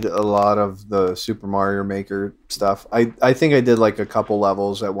played a lot of the Super Mario Maker stuff. I think I did like a couple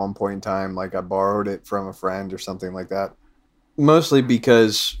levels at one point in time. Like I borrowed it from a friend or something like that. Mostly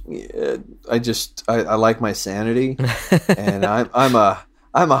because I like my sanity, and I'm a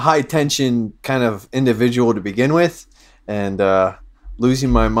high tension kind of individual to begin with, and losing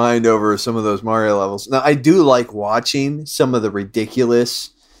my mind over some of those Mario levels. Now I do like watching some of the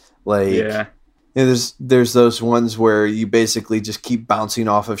ridiculous, like. Yeah. You know, there's those ones where you basically just keep bouncing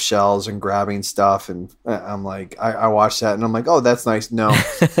off of shells and grabbing stuff, and I'm like, I watch that and I'm like, oh, that's nice. No,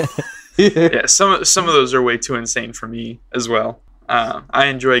 yeah, some of those are way too insane for me as well. I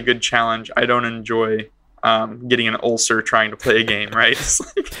enjoy a good challenge. I don't enjoy getting an ulcer trying to play a game. Right?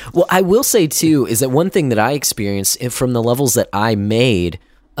 Well, I will say too is that one thing that I experienced from the levels that I made.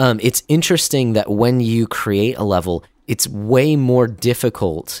 It's interesting that when you create a level, it's way more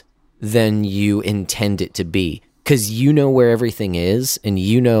difficult than you intend it to be, because you know where everything is and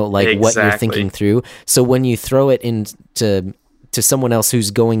you know what you're thinking through. So when you throw it into someone else who's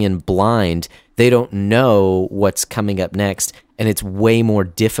going in blind, they don't know what's coming up next, and it's way more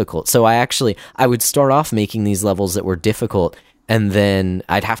difficult. So I would start off making these levels that were difficult, and then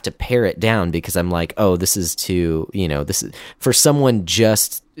I'd have to pare it down because I'm like, oh, this is this is for someone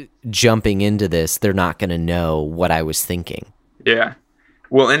just jumping into this, they're not going to know what I was thinking. Yeah.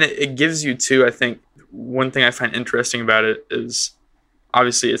 Well, and it gives you too, I think, one thing I find interesting about it is,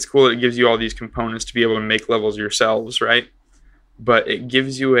 obviously, it's cool that it gives you all these components to be able to make levels yourselves, right? But it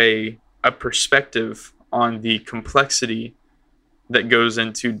gives you a perspective on the complexity that goes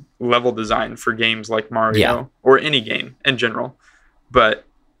into level design for games like Mario or any game in general. But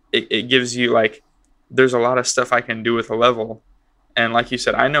it gives you, there's a lot of stuff I can do with a level, And like you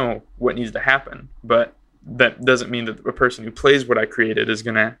said, I know what needs to happen, but that doesn't mean that a person who plays what I created is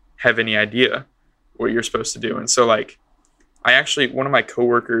going to have any idea what you're supposed to do. And so like, one of my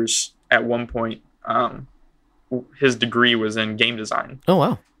coworkers at one point, his degree was in game design. Oh,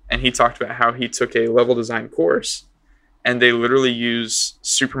 wow. And he talked about how he took a level design course and they literally use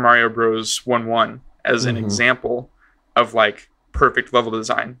Super Mario Bros. 1-1 as an example of like perfect level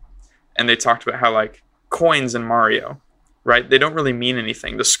design. And they talked about how like coins in Mario, right? They don't really mean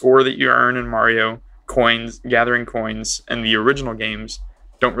anything. The score that you earn in Mario, coins, gathering coins, and the original games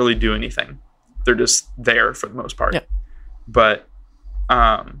don't really do anything. They're just there for the most part. Yeah. But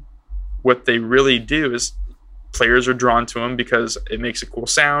what they really do is players are drawn to them because it makes a cool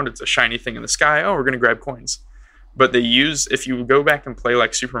sound. It's a shiny thing in the sky. Oh, we're going to grab coins. But if you go back and play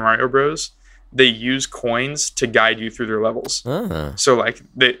like Super Mario Bros., they use coins to guide you through their levels. So like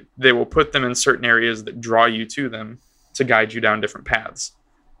they will put them in certain areas that draw you to them to guide you down different paths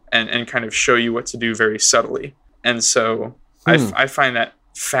and kind of show you what to do very subtly. And so I find that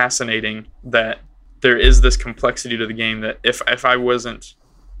fascinating that there is this complexity to the game that if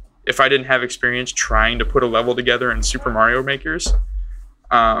I didn't have experience trying to put a level together in Super Mario Makers,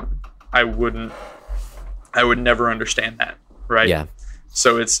 I would never understand that, right? Yeah.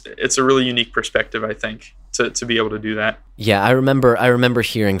 So it's a really unique perspective, I think, to be able to do that. Yeah, I remember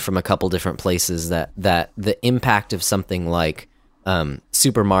hearing from a couple different places that the impact of something like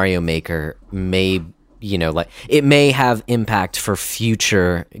Super Mario Maker may, it may have impact for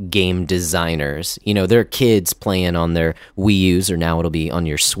future game designers. There are kids playing on their Wii U's, or now it'll be on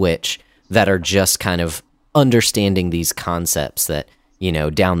your Switch, that are just kind of understanding these concepts that,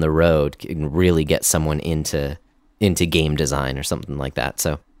 down the road can really get someone into game design or something like that.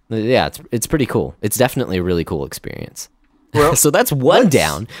 So yeah, it's pretty cool. It's definitely a really cool experience. Well, so that's one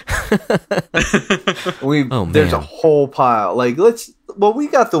down. There's a whole pile. Like we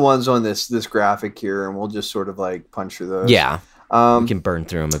got the ones on this graphic here, and we'll just sort of like punch through those. Yeah, we can burn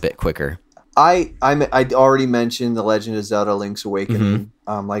through them a bit quicker. I already mentioned The Legend of Zelda: Link's Awakening.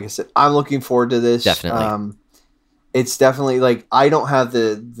 Like I said, I'm looking forward to this. Definitely. It's definitely like I don't have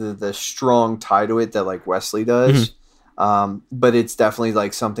the strong tie to it that like Wesley does, but it's definitely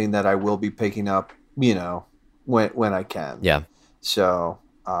like something that I will be picking up, when I can. Yeah. So.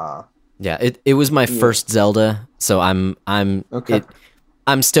 Yeah, it was my first Zelda, so I'm okay.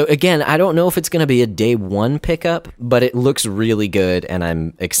 I'm still, again, I don't know if it's going to be a day one pickup, but it looks really good, and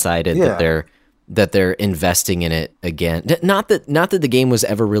I'm excited that they're investing in it again. Not that the game was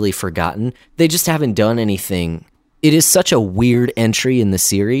ever really forgotten. They just haven't done anything. It is such a weird entry in the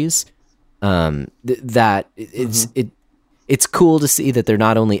series that it's cool to see that they're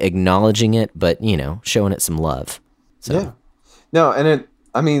not only acknowledging it, but showing it some love. So. Yeah, no, and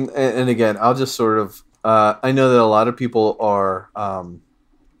again, I'll just sort of I know that a lot of people are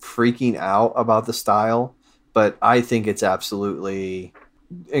freaking out about the style, but I think it's absolutely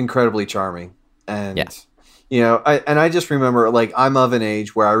incredibly charming. And I just remember, like, I'm of an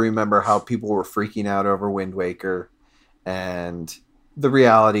age where I remember how people were freaking out over Wind Waker, and the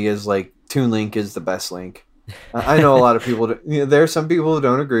reality is, like, Toon Link is the best Link. I know a lot of people. There are some people who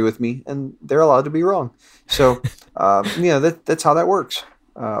don't agree with me, and they're allowed to be wrong. So, that's how that works.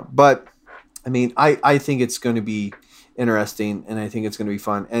 But I think it's going to be interesting, and I think it's going to be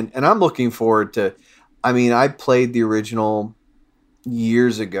fun, and I'm looking forward to. I played the original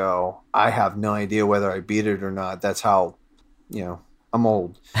years ago. I have no idea whether I beat it or not. That's how, I'm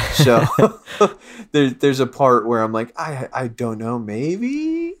old. So there's a part where I'm like, I don't know,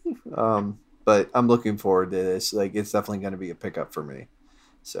 maybe. But I'm looking forward to this. Like, it's definitely going to be a pickup for me.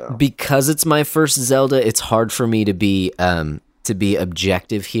 So because it's my first Zelda, it's hard for me to be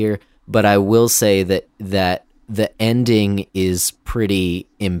objective here. But I will say that the ending is pretty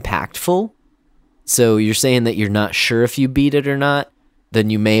impactful. So you're saying that you're not sure if you beat it or not, then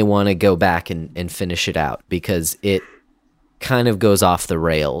you may want to go back and finish it out, because it kind of goes off the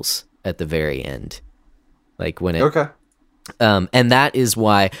rails at the very end. Like when it... Okay. And that is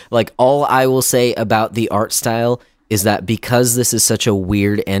why, like, all I will say about the art style is that because this is such a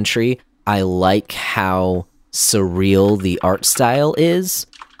weird entry, I like how surreal the art style is.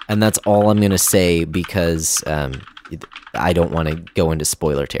 And that's all I'm going to say, because I don't want to go into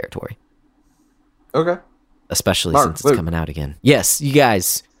spoiler territory. Okay. Especially since it's coming out again. Yes, you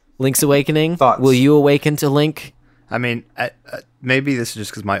guys. Link's Awakening. Thoughts? Will you awaken to Link? Maybe this is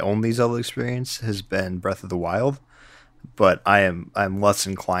just because my only Zelda experience has been Breath of the Wild, but I'm less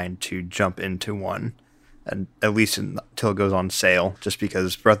inclined to jump into one, and at least until it goes on sale, just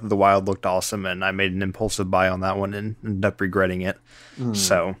because Breath of the Wild looked awesome, and I made an impulsive buy on that one and ended up regretting it.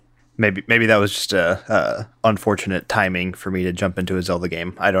 So maybe that was just a unfortunate timing for me to jump into a Zelda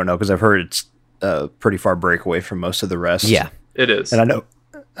game. I don't know, because I've heard it's a pretty far breakaway from most of the rest. Yeah, it is. And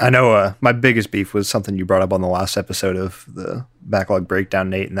I know my biggest beef was something you brought up on the last episode of the Backlog Breakdown,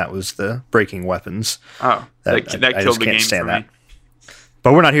 Nate, and that was the breaking weapons. Oh, that killed the game for me.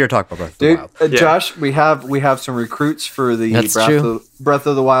 But we're not here to talk about Breath of the Wild. Josh, we have some recruits for the Breath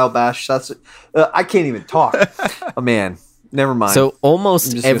of the Wild bash. That's I can't even talk. Oh man, never mind. So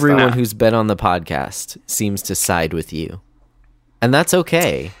almost everyone who's been on the podcast seems to side with you, and that's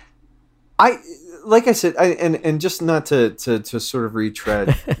okay. Like I said, and just not to sort of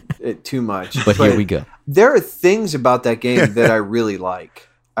retread it too much. But here we go. There are things about that game that I really like.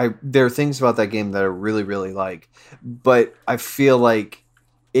 There are things about that game that I really, really like. But I feel like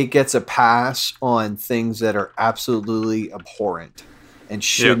it gets a pass on things that are absolutely abhorrent and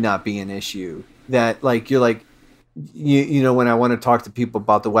should not be an issue. That like you're like you know, when I want to talk to people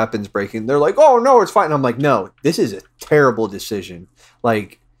about the weapons breaking, they're like, "Oh no, it's fine." And I'm like, "No, this is a terrible decision."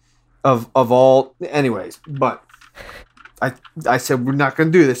 Like of all, anyways. But I said we're not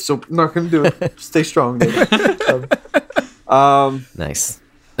going to do this, so I'm not going to do it. Stay strong, Dave. Nice.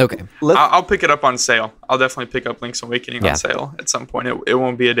 Okay. I'll pick it up on sale. I'll definitely pick up Link's Awakening on sale at some point. It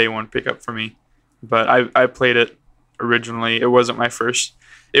won't be a day one pickup for me, but I played it originally. It wasn't my first.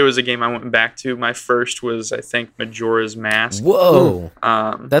 It was a game I went back to. My first was, I think, Majora's Mask. Whoa.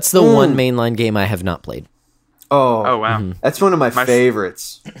 That's the one mainline game I have not played. Oh wow. Mm-hmm. That's one of my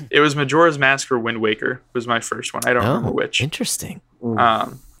favorites. It was Majora's Mask or Wind Waker was my first one. I don't remember which. Interesting. I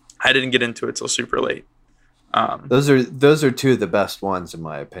didn't get into it till super late. Those are two of the best ones in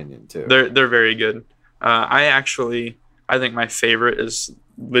my opinion too. They're very good. I think my favorite is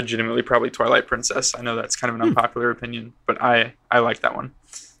legitimately probably Twilight Princess. I know that's kind of an unpopular opinion, but I like that one.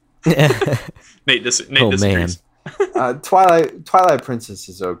 Nate disagrees. Twilight Princess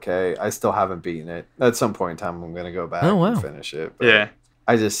is okay. I still haven't beaten it. At some point in time, I'm gonna go back and finish it. But yeah,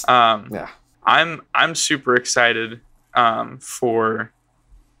 I just I'm super excited for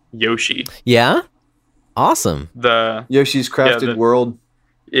Yoshi. Yeah. Awesome. The Yoshi's Crafted World.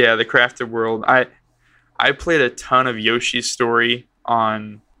 Yeah, the Crafted World. I played a ton of Yoshi's Story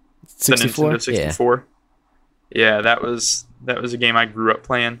on 64? the Nintendo 64. Yeah, that was a game I grew up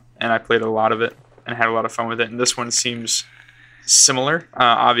playing, and I played a lot of it and had a lot of fun with it. And this one seems similar.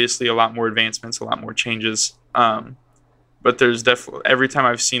 Obviously, a lot more advancements, a lot more changes. But there's definitely, every time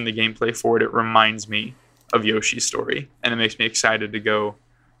I've seen the gameplay for it, it reminds me of Yoshi's Story, and it makes me excited to go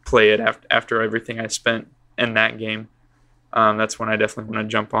play it after everything I spent in that game. That's when I definitely want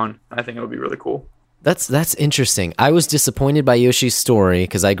to jump on. I think it'll be really cool. That's interesting. I was disappointed by Yoshi's Story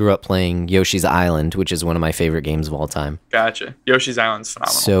because I grew up playing Yoshi's Island, which is one of my favorite games of all time. Gotcha. Yoshi's Island's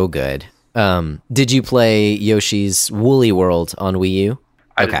phenomenal. So good. Did you play Yoshi's Woolly World on Wii U?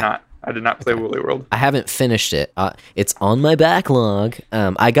 I did not play Woolly World. I haven't finished it. It's on my backlog.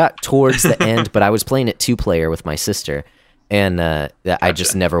 I got towards the end, but I was playing it 2-player with my sister, and I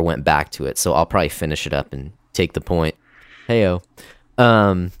just never went back to it. So I'll probably finish it up and take the point. Heyo.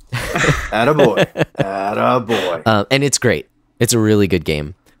 Attaboy. And it's great. It's a really good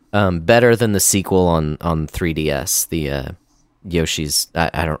game. Better than the sequel on 3DS. The Yoshi's,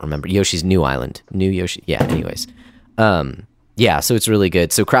 I don't remember. Yoshi's New Island. New Yoshi. Yeah, anyways. Yeah, so it's really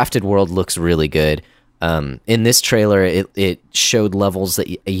good. So Crafted World looks really good. In this trailer, it showed levels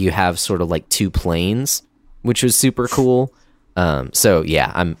that you have sort of like 2 planes, which was super cool. So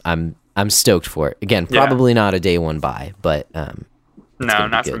yeah, I'm stoked for it. Again, probably not a day one buy, but no,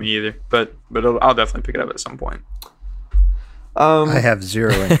 not for me either. But I'll definitely pick it up at some point. I have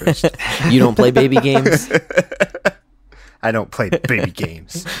zero interest. You don't play baby games? I don't play baby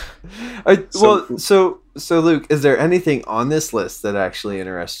games. So Luke, is there anything on this list that actually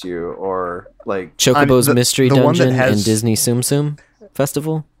interests you, or like Chocobo's Mystery Dungeon and Disney Tsum Tsum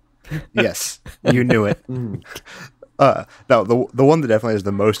Festival? Yes, you knew it. No, the one that definitely has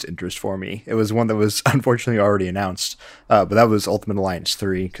the most interest for me, it was one that was unfortunately already announced, but that was Ultimate Alliance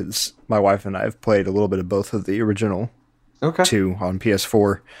 3, because my wife and I have played a little bit of both of the original 2 on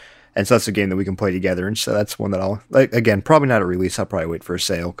PS4, and so that's a game that we can play together, and so that's one that I'll, again, probably not a release, I'll probably wait for a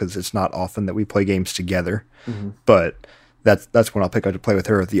sale, because it's not often that we play games together, but that's one I'll pick up to play with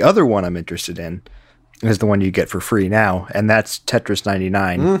her. The other one I'm interested in is the one you get for free now, and that's Tetris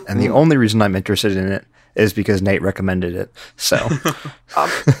 99, and the only reason I'm interested in it is because Nate recommended it. So,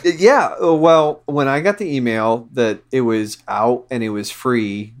 yeah. Well, when I got the email that it was out and it was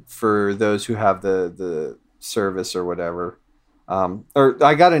free for those who have the service or whatever, or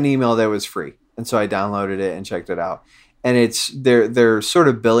I got an email that was free, and so I downloaded it and checked it out. And they're sort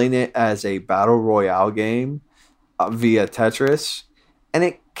of billing it as a battle royale game via Tetris, and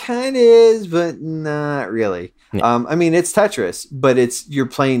it kind of is, but not really. Yeah. I mean, it's Tetris, but you're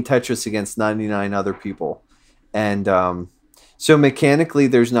playing Tetris against 99 other people, and so mechanically,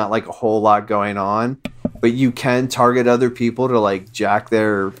 there's not like a whole lot going on, but you can target other people to like jack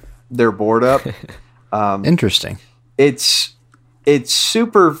their board up. Interesting. It's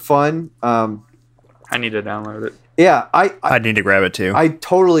super fun. I need to download it. Yeah, I need to grab it too. I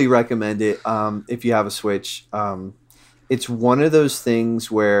totally recommend it if you have a Switch. It's one of those things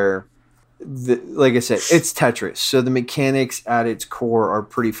where, like I said, it's Tetris. So the mechanics at its core are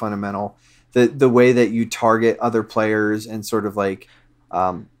pretty fundamental. The way that you target other players and sort of like,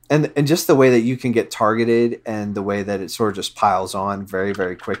 and just the way that you can get targeted and the way that it sort of just piles on very,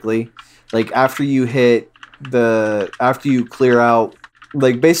 very quickly. Like after you clear out,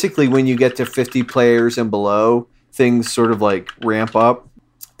 like basically when you get to 50 players and below, things sort of like ramp up.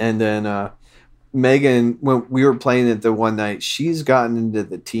 And then Megan, when we were playing it the one night, she's gotten into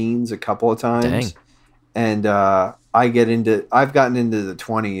the teens a couple of times. Dang. And I've gotten into the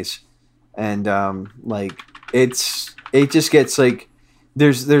 20s, and like it just gets like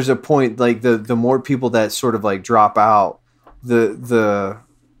there's a point like the more people that sort of like drop out, the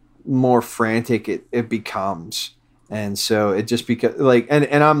more frantic it becomes. And so it just becomes like,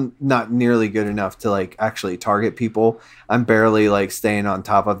 and I'm not nearly good enough to like actually target people. I'm barely like staying on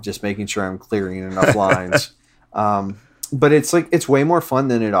top of just making sure I'm clearing enough lines. But it's like, it's way more fun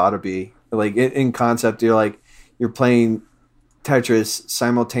than it ought to be. Like in concept, you're playing Tetris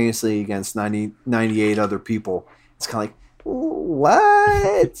simultaneously against 98 other people. It's kind of like,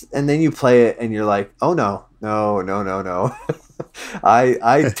 what? And then you play it and you're like, oh no.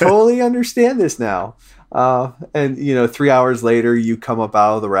 I totally understand this now. And 3 hours later you come up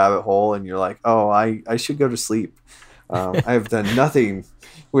out of the rabbit hole and you're like, oh, I should go to sleep. I have done nothing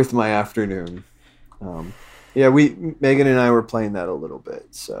with my afternoon. Megan and I were playing that a little bit.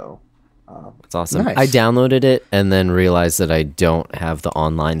 So it's awesome. Nice. I downloaded it and then realized that I don't have the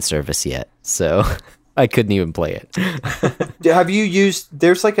online service yet. So I couldn't even play it. Have you used,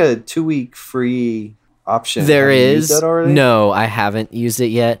 there's like a 2-week free option. There Have you is. used that already? No, I haven't used it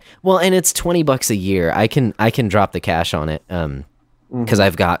yet. Well, and it's $20 a year. I can drop the cash on it because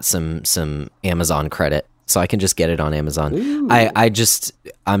I've got some Amazon credit, so I can just get it on Amazon. Ooh.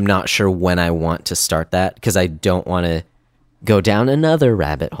 I'm not sure when I want to start that because I don't want to go down another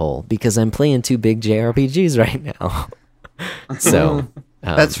rabbit hole because I'm playing 2 big JRPGs right now. So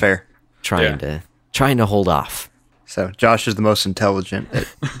That's fair. trying to hold off. So Josh is the most intelligent at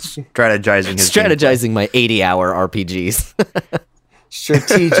strategizing his Strategizing my 80-hour RPGs.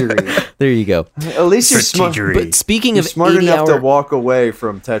 Strategery. There you go. At least you're smart. Strategery. But speaking You're of smart 80 enough hour, to walk away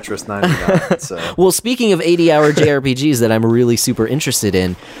from Tetris 99. So. well, speaking of 80-hour JRPGs that I'm really super interested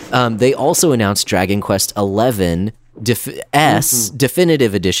in, they also announced Dragon Quest XI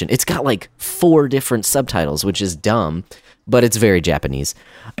Definitive Edition. It's got like 4 different subtitles, which is dumb, but it's very Japanese.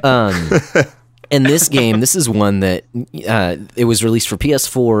 And this game, this is one that it was released for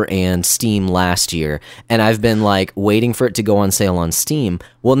PS4 and Steam last year, and I've been like waiting for it to go on sale on Steam.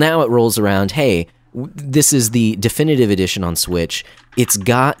 Well, now it rolls around. Hey, this is the definitive edition on Switch. It's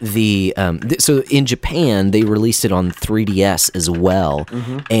got the so in Japan they released it on 3DS as well,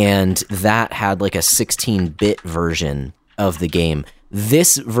 and that had like a 16-bit version of the game.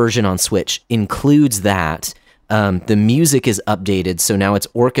 This version on Switch includes that. The music is updated, so now it's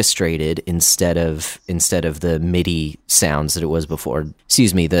orchestrated instead of the MIDI sounds that it was before.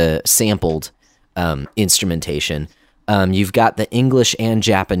 Excuse me, the sampled instrumentation. You've got the English and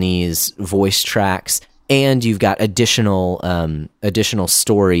Japanese voice tracks, and you've got additional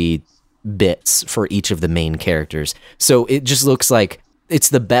story bits for each of the main characters. So it just looks like it's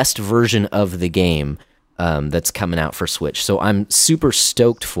the best version of the game that's coming out for Switch. So I'm super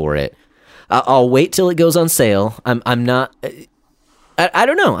stoked for it. I'll wait till it goes on sale. I'm not. I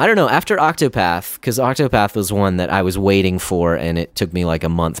don't know. After Octopath, because Octopath was one that I was waiting for, and it took me like a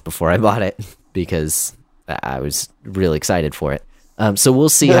month before I bought it because I was really excited for it. So we'll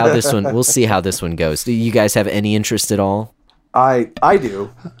see how this one. We'll see how this one goes. Do you guys have any interest at all? I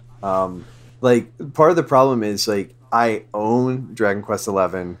do. Like part of the problem is like I own Dragon Quest XI.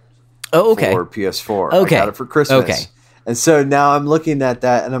 Oh, okay. For PS4. Okay. I got it for Christmas. Okay. And so now I'm looking at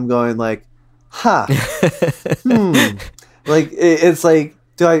that and I'm going like, like it's like,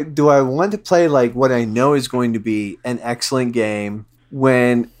 do I want to play like what I know is going to be an excellent game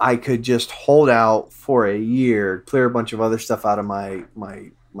when I could just hold out for a year, clear a bunch of other stuff out of my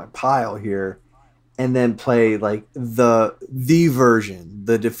pile here, and then play like the version,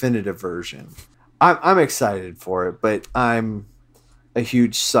 the definitive version. I'm excited for it, but I'm a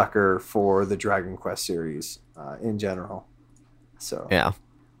huge sucker for the Dragon Quest series in general. So Yeah.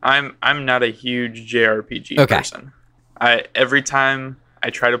 I'm not a huge JRPG Okay. person. Every time I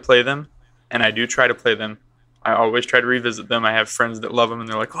try to play them, and I do try to play them, I always try to revisit them. I have friends that love them, and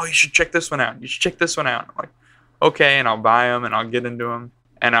they're like, "Oh, you should check this one out. You should check this one out." I'm like, "Okay," and I'll buy them, and I'll get into them,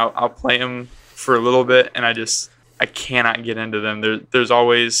 and I'll play them for a little bit, and I cannot get into them. There's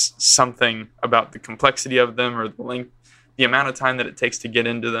always something about the complexity of them or the length, the amount of time that it takes to get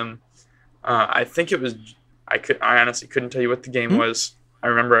into them. I think it was. I honestly couldn't tell you what the game was. I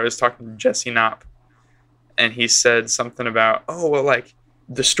remember I was talking to Jesse Knopp, and he said something about, "Oh, well, like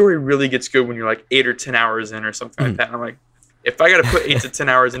the story really gets good when you're like 8 or 10 hours in or something like that." And I'm like, if I got to put 8 to 10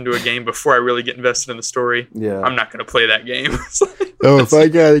 hours into a game before I really get invested in the story, I'm not going to play that game.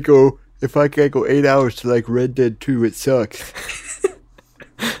 If I can't go 8 hours to like Red Dead 2, it sucks.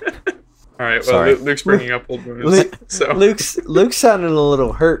 All right, well, Luke's bringing up old wounds. So Luke's sounding a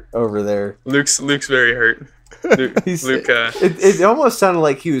little hurt over there. Luke's very hurt. Luke, it almost sounded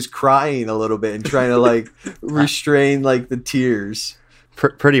like he was crying a little bit and trying to like restrain like the tears.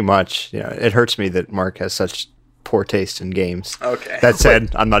 Pretty much. Yeah, it hurts me that Mark has such poor taste in games. Okay. That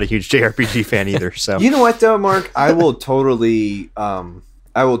said, I'm not a huge JRPG fan either. So you know what though, Mark, I will totally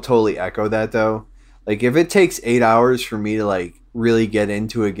echo that though. Like if it takes 8 hours for me to like really get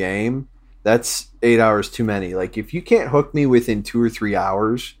into a game, that's 8 hours too many. Like if you can't hook me within 2 or 3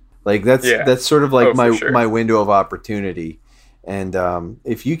 hours, like that's sort of like my window of opportunity. And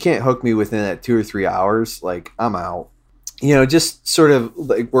if you can't hook me within that 2 or 3 hours, like I'm out. You know, just sort of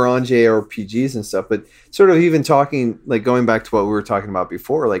like we're on JRPGs and stuff, but sort of even talking, like going back to what we were talking about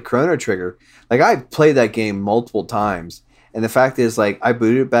before, like Chrono Trigger, like I played that game multiple times. And the fact is, like, I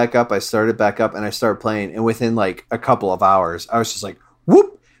booted it back up, I started back up, and I started playing. And within like a couple of hours, I was just like,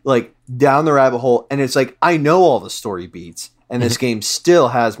 whoop, like down the rabbit hole. And it's like, I know all the story beats. And this game still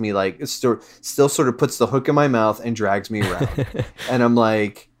has me like, it still sort of puts the hook in my mouth and drags me around. And I'm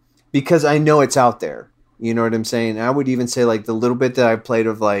like, because I know it's out there. You know what I'm saying? I would even say like the little bit that I played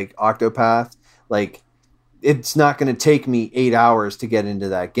of like Octopath, like it's not going to take me 8 hours to get into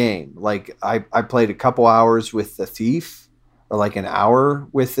that game. Like I played a couple hours with the Thief or like an hour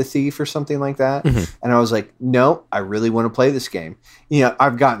with the Thief or something like that. And I was like, no, I really want to play this game. You know,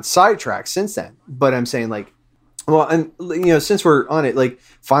 I've gotten sidetracked since then, but I'm saying like, well, and you know, since we're on it, like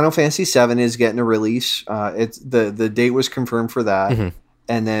Final Fantasy VII is getting a release. It's the date was confirmed for that.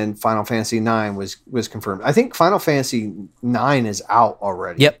 And then Final Fantasy IX was confirmed. I think Final Fantasy IX is out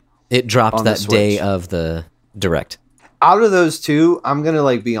already. Yep. It dropped that day of the direct. Out of those two, I'm going to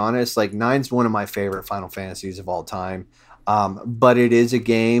like be honest, like Nine's one of my favorite Final Fantasies of all time. But it is a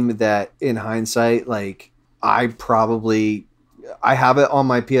game that in hindsight, like I have it on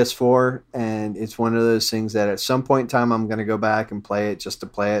my PS4 and it's one of those things that at some point in time, I'm going to go back and play it just to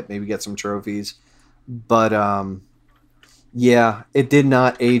play it, maybe get some trophies. But, yeah, it did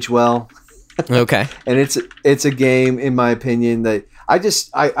not age well. Okay. And it's a game, in my opinion, that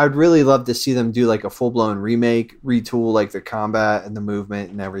I'd really love to see them do like a full-blown remake, retool like the combat and the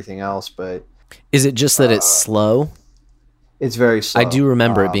movement and everything else. But is it just that it's slow? It's very slow. I do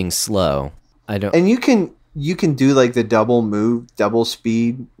remember it being slow. I don't. And you can do like the double movement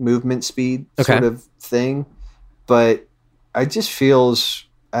speed sort of thing. But I just feels,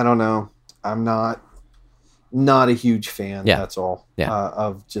 I don't know. I'm not a huge fan. Yeah. That's all. Yeah.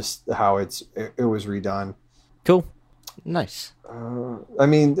 Of just how it was redone. Cool. Nice. I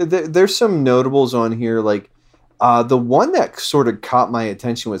mean, there's some notables on here. Like the one that sort of caught my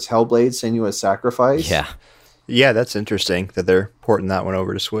attention was Hellblade: Senua's Sacrifice. Yeah, that's interesting that they're porting that one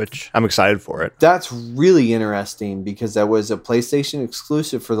over to Switch. I'm excited for it. That's really interesting because that was a PlayStation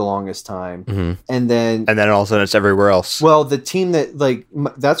exclusive for the longest time. And then all of a sudden it's everywhere else. Well, the team that like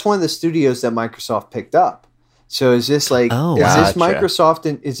that's one of the studios that Microsoft picked up. So is this like this Microsoft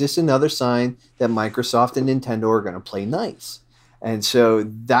and is this another sign that Microsoft and Nintendo are going to play nice? And so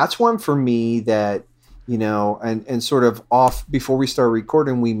that's one for me that, you know, and sort of off before we start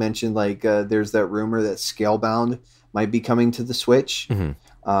recording, we mentioned like there's that rumor that Scalebound might be coming to the Switch. No,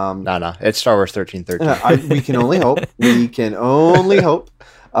 it's Star Wars 1313. We can only hope. We can only hope.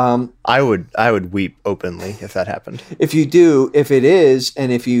 I would weep openly if that happened. If you do,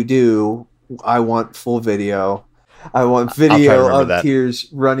 I want full video. I want video of tears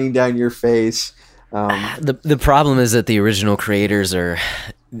running down your face. The problem is that the original creators are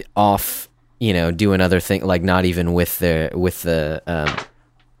off, you know, doing other things, like not even with the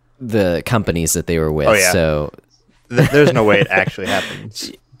companies that they were with. Oh, yeah. So there's no way it actually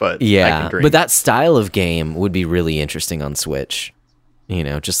happens. But yeah, but that style of game would be really interesting on Switch. You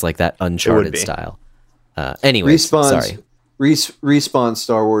know, just like that Uncharted style. Anyway, sorry. Respawn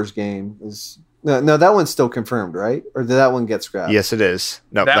Star Wars game is No, that one's still confirmed, right? Or did that one get scrapped? Yes, it is.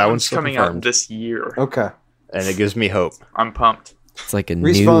 No, that one's still coming confirmed. out this year. Okay. And it gives me hope. I'm pumped. It's like a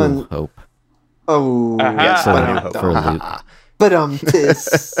Respawn- new hope. Oh, Yes, For, a new hope. for a loop. but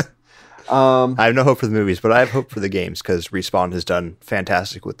this. I have no hope for the movies, but I have hope for the games because Respawn has done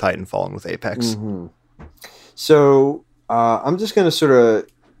fantastic with Titanfall and with Apex. Mm-hmm. So I'm just going to sort of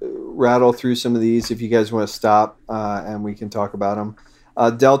rattle through some of these if you guys want to stop and we can talk about them.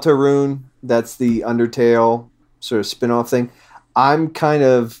 Deltarune, that's the Undertale sort of spin-off thing. I'm kind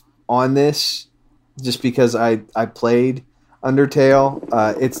of on this just because I played Undertale.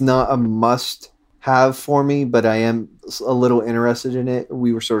 It's not a must-have for me, but I am a little interested in it.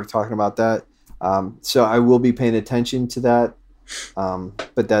 We were sort of talking about that. So I will be paying attention to that.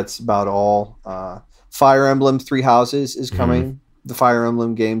 But that's about all. Fire Emblem Three Houses is coming. Mm-hmm. The Fire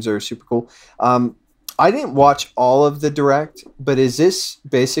Emblem games are super cool. I didn't watch all of the Direct, but is this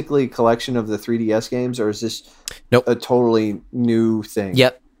basically a collection of the 3DS games, or is this a totally new thing?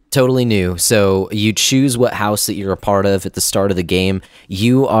 Yep, totally new. So you choose what house that you're a part of at the start of the game.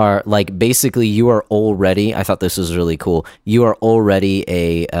 You are basically you are already. I thought this was really cool. You are already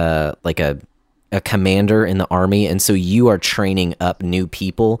a commander in the army, and so you are training up new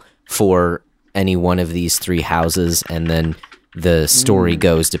people for any one of these three houses, and then the story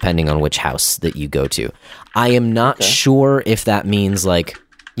goes depending on which house that you go to. I am not sure if that means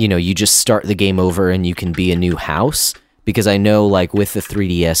you just start the game over and you can be a new house, because I know with the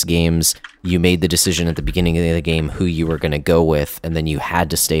 3DS games, you made the decision at the beginning of the game who you were going to go with, and then you had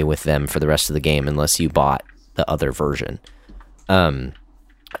to stay with them for the rest of the game unless you bought the other version.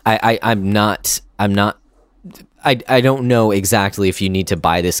 I don't know exactly if you need to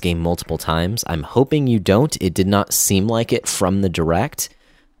buy this game multiple times. I'm hoping you don't. It did not seem like it from the Direct,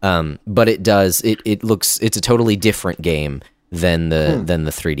 but it does. It's a totally different game than the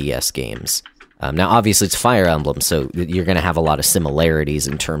 3DS games. Now, obviously, it's Fire Emblem, so you're going to have a lot of similarities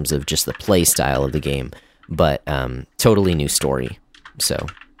in terms of just the play style of the game, but totally new story. So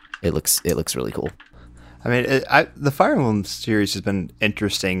it looks really cool. I mean, the Fire Emblem series has been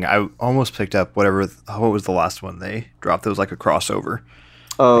interesting. I almost picked up what was the last one they dropped? It was like a crossover.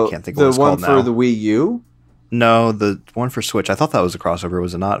 Oh, I can't think of what it's called now. The one for the Wii U? No, the one for Switch. I thought that was a crossover.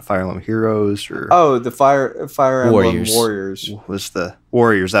 Was it not Fire Emblem Heroes? The Fire Emblem Warriors. Was the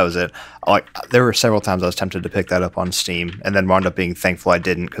Warriors, that was it. There were several times I was tempted to pick that up on Steam, and then wound up being thankful I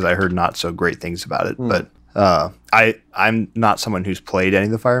didn't, because I heard not so great things about it. But I'm not someone who's played any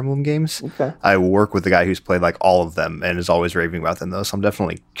of the Fire Emblem games. Okay. I work with the guy who's played all of them and is always raving about them, though, so I'm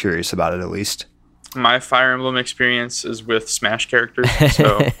definitely curious about it at least. My Fire Emblem experience is with Smash characters.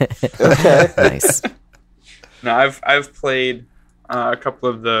 So nice. No, I've played a couple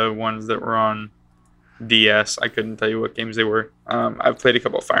of the ones that were on DS. I couldn't tell you what games they were. I've played a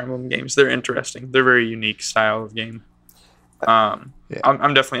couple of Fire Emblem games. They're interesting. They're a very unique style of game. I'm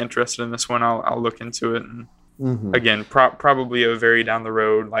definitely interested in this one. I'll look into it. And again, probably a very down the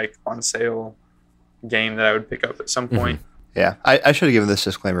road, on sale game that I would pick up at some point. Yeah, I should have given this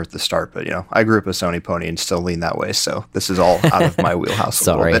disclaimer at the start, but I grew up a Sony pony and still lean that way, so this is all out of my wheelhouse.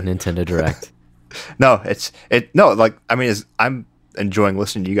 Sorry, Nintendo Direct. No, I'm enjoying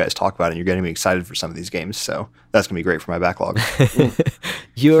listening to you guys talk about it, and you're getting me excited for some of these games, so that's gonna be great for my backlog.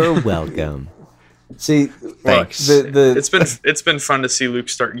 You're welcome. See, thanks. It's been fun to see Luke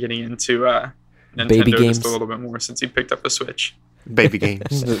start getting into Nintendo baby games just a little bit more since he picked up a Switch. Baby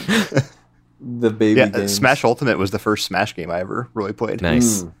games. the baby games. Smash Ultimate was the first Smash game I ever really played.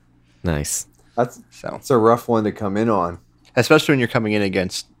 Nice. That's a rough one to come in on, especially when you're coming in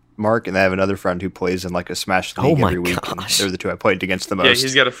against Mark, and I have another friend who plays in a Smash league every week. They're the two I played against the most. Yeah,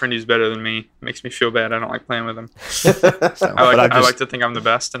 he's got a friend who's better than me. Makes me feel bad. I don't like playing with him. I like to think I'm the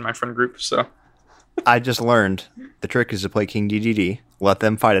best in my friend group. So I just learned the trick is to play King DDD, let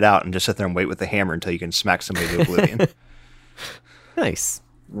them fight it out, and just sit there and wait with the hammer until you can smack somebody to oblivion. Nice.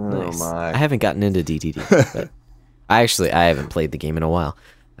 Oh my! I haven't gotten into DDD, but I haven't played the game in a while.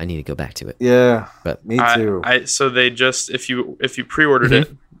 I need to go back to it. Yeah, but me too. So they just if you pre-ordered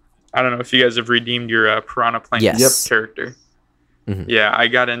it. I don't know if you guys have redeemed your Piranha Plant character. Mm-hmm. Yeah, I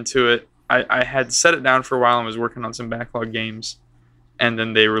got into it. I had set it down for a while and was working on some backlog games. And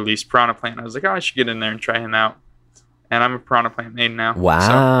then they released Piranha Plant. I was like, I should get in there and try him out. And I'm a Piranha Plant main now.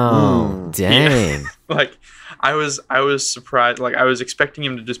 Wow. So, dang. Yeah. I was surprised. I was expecting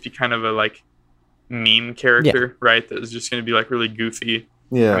him to just be kind of a meme character, right? That was just going to be really goofy.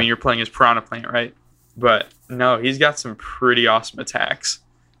 Yeah. I mean, you're playing as Piranha Plant, right? But no, he's got some pretty awesome attacks.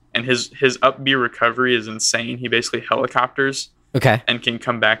 And his up B recovery is insane. He basically helicopters, and can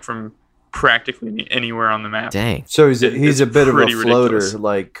come back from practically anywhere on the map. Dang. So he's a bit of a pretty floater, ridiculous.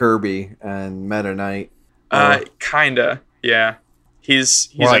 like Kirby and Meta Knight. Kinda, yeah. He's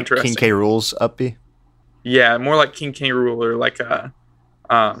More like interesting. King K. Rules uppy. Yeah, more like King K. Rool or like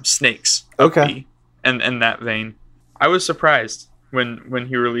Snakes. Okay. And that vein. I was surprised when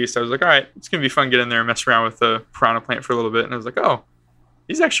he released. I was like, all right, it's gonna be fun getting there and mess around with the Piranha Plant for a little bit. And I was like, oh,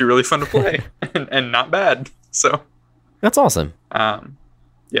 he's actually really fun to play and not bad. So That's awesome.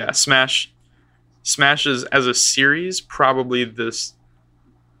 yeah, Smash is, as a series, probably this.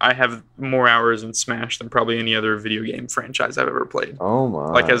 I have more hours in Smash than probably any other video game franchise I've ever played. Oh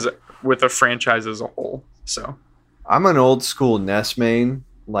my! Like with a franchise as a whole. So I'm an old school NES main,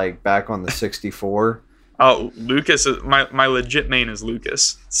 like back on the 64. oh, Lucas is my legit main is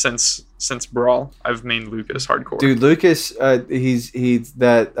Lucas since Brawl. I've mained Lucas hardcore. Dude, Lucas, he's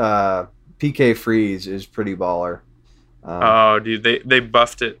that PK Freeze is pretty baller. Oh, dude, they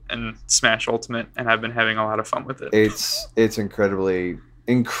buffed it in Smash Ultimate, and I've been having a lot of fun with it. It's incredibly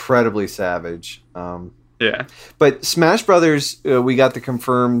savage. Yeah, But Smash Brothers, we got the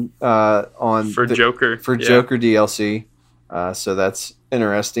confirmed on Joker Joker DLC. So that's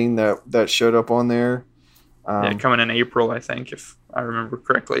interesting that showed up on there. Coming in April, I think, if I remember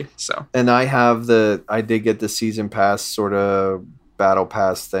correctly. So, And I did get the season pass sort of battle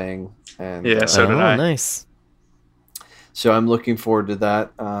pass thing, and Yeah, so did I. Nice. so I'm looking forward to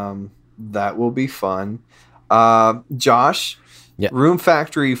that. That will be fun. Josh, Yeah. Room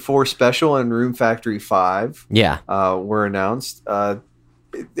Factory 4 Special and Room Factory 5 Yeah. were announced.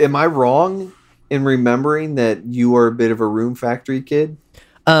 Am I wrong in remembering that you are a bit of a Room Factory kid?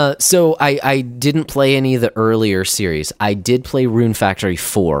 So I didn't play any of the earlier series. I did play Rune Factory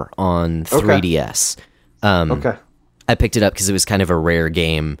 4 on 3DS. Okay. I picked it up because it was kind of a rare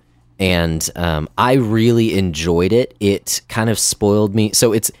game, and I really enjoyed it. It kind of spoiled me.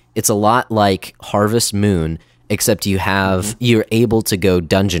 So it's a lot like Harvest Moon, except you're able to go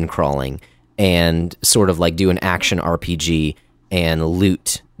dungeon crawling and sort of like do an action RPG and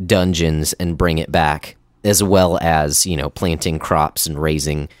loot dungeons and bring it back, as well as, planting crops and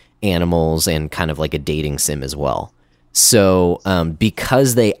raising animals and kind of like a dating sim as well. So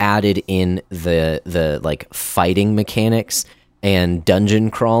because they added in the like fighting mechanics and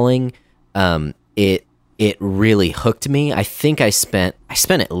dungeon crawling, it really hooked me. I think I spent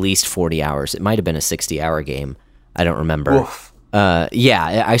at least 40 hours. It might have been a 60-hour game. I don't remember. Oof.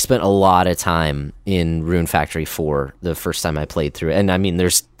 Yeah, I spent a lot of time in Rune Factory 4 the first time I played through it. And I mean,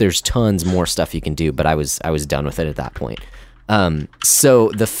 there's tons more stuff you can do, but I was done with it at that point. So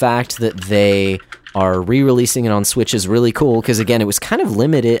the fact that they are re-releasing it on Switch is really cool, because again, it was kind of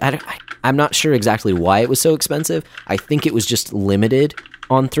limited. I'm not sure exactly why it was so expensive. I think it was just limited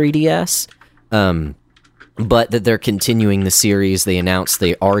on 3DS. But that they're continuing the series. They announced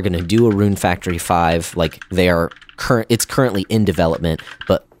they are going to do a Rune Factory 5. Like it's currently in development,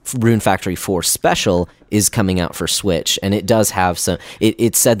 but Rune Factory 4 Special is coming out for Switch, and it does have some.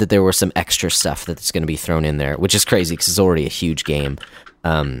 It said that there was some extra stuff that's going to be thrown in there, which is crazy because it's already a huge game.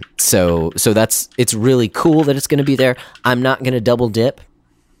 So it's really cool that it's going to be there. I'm not going to double dip.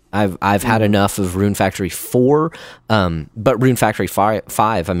 I've had enough of Rune Factory 4, but Rune Factory 5.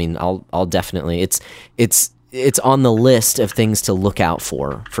 I mean, I'll definitely. It's on the list of things to look out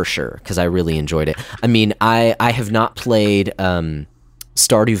for sure, because I really enjoyed it. I mean, I have not played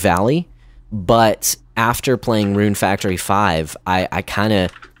Stardew Valley, but after playing Rune Factory 5, I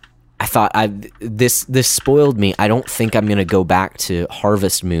thought this spoiled me. I don't think I'm gonna go back to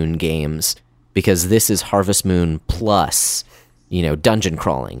Harvest Moon games, because this is Harvest Moon plus, dungeon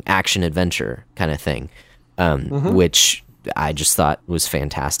crawling, action adventure kind of thing, which I just thought was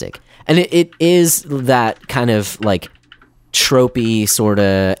fantastic. And it is that kind of like tropey sort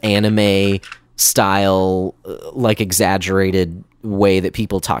of anime style, like exaggerated way that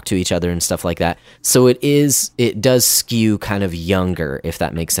people talk to each other and stuff like that. So it does skew kind of younger, if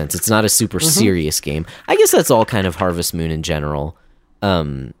that makes sense. It's not a super serious game. I guess that's all kind of Harvest Moon in general.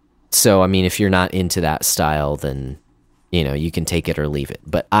 So I mean, if you're not into that style, then you can take it or leave it.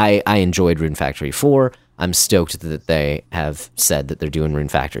 But I enjoyed Rune Factory 4. I'm stoked that they have said that they're doing Rune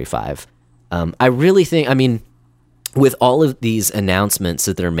Factory 5. I really think, I mean, with all of these announcements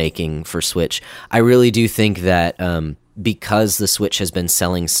that they're making for Switch, I really do think that because the Switch has been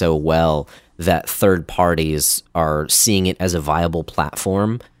selling so well, that third parties are seeing it as a viable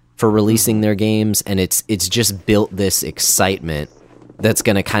platform for releasing their games, and it's just built this excitement that's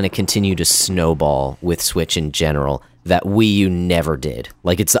going to kind of continue to snowball with Switch in general that Wii U never did.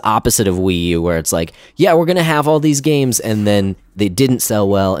 Like, it's the opposite of Wii U, where it's like, yeah, we're going to have all these games, and then they didn't sell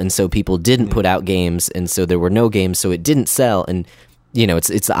well, and so people didn't put out games, and so there were no games, so it didn't sell. And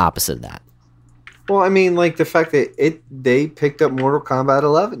it's the opposite of that. Well, I mean, like the fact that they picked up Mortal Kombat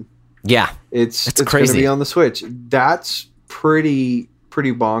 11. Yeah, it's crazy. Going to be on the Switch. That's pretty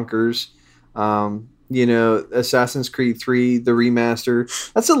bonkers. Assassin's Creed 3, the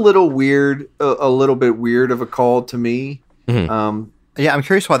remaster. That's a little weird, a little bit weird of a call to me. Mm-hmm. Yeah, I'm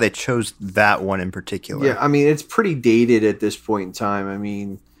curious why they chose that one in particular. Yeah, I mean, it's pretty dated at this point in time. I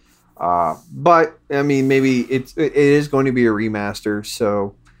mean, but I mean, maybe it is going to be a remaster,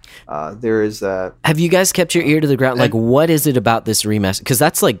 so there is that. Have you guys kept your ear to the ground? Like, what is it about this remaster? Because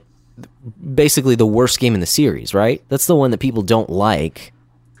that's like basically the worst game in the series, right? That's the one that people don't like.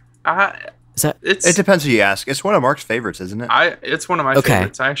 It depends who you ask. It's one of Mark's favorites, isn't it? It's one of my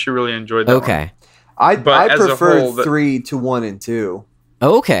favorites. I actually really enjoyed that one. I prefer 3 to 1 and 2.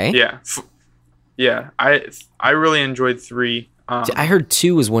 Oh, okay. Yeah. I really enjoyed 3. I heard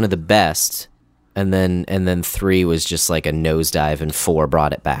 2 was one of the best, and then 3 was just like a nosedive, and 4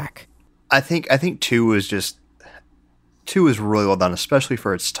 brought it back. I think 2 was really well done, especially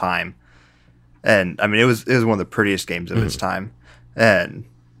for its time. And I mean, it was one of the prettiest games of its time, and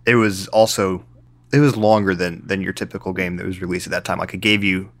it was longer than your typical game that was released at that time. Like, it gave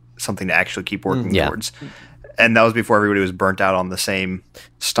you something to actually keep working towards. And that was before everybody was burnt out on the same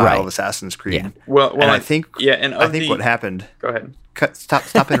style of Assassin's Creed. Yeah. Well, and I think what happened. Go ahead.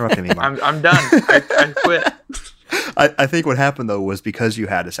 Stop interrupting me, Mark. I'm done. I quit. I think what happened though was because you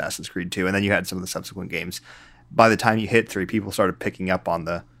had Assassin's Creed 2, and then you had some of the subsequent games. By the time you hit 3, people started picking up on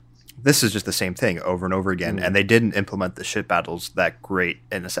this is just the same thing over and over again, and they didn't implement the ship battles that great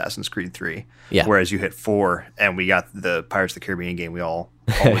in Assassin's Creed 3. Yeah. Whereas you hit 4, and we got the Pirates of the Caribbean game we all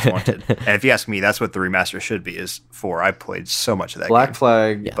always wanted. And if you ask me, that's what the remaster should be, is 4. I played so much of that Black game.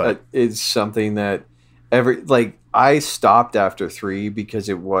 Flag is something that I stopped after 3 because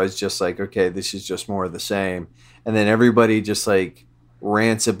it was just like, okay, this is just more of the same. And then everybody just like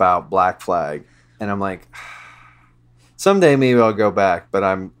rants about Black Flag, and I'm like, someday maybe I'll go back, but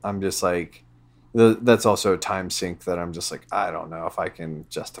I'm just like, that's also a time sink that I'm just like, I don't know if I can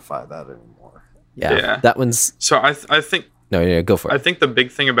justify that anymore. Yeah. That one's... So I think... No, go for it. I think the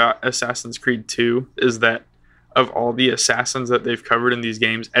big thing about Assassin's Creed 2 is that of all the assassins that they've covered in these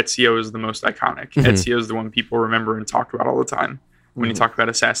games, Ezio is the most iconic. Mm-hmm. Ezio is the one people remember and talk about all the time when you talk about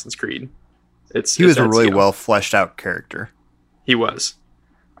Assassin's Creed. He was a really well fleshed out character. He was.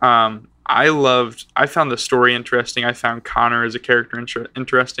 I found the story interesting. I found Connor as a character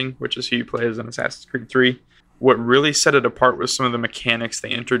interesting, which is who you play as in Assassin's Creed 3. What really set it apart was some of the mechanics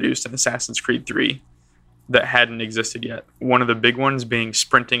they introduced in Assassin's Creed 3 that hadn't existed yet. One of the big ones being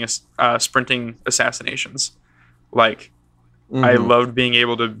sprinting assassinations. Like, I loved being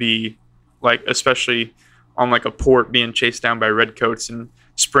able to be, like, especially on like a port, being chased down by redcoats and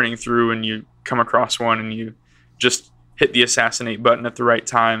sprinting through, and you come across one and you just hit the assassinate button at the right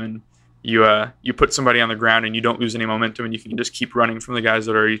time, and you put somebody on the ground and you don't lose any momentum, and you can just keep running from the guys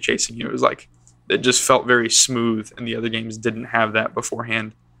that are already chasing you. It was like, it just felt very smooth, and the other games didn't have that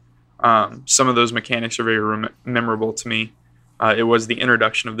beforehand. Some of those mechanics are very memorable to me. It was the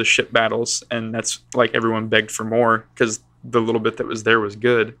introduction of the ship battles, and that's like everyone begged for more because the little bit that was there was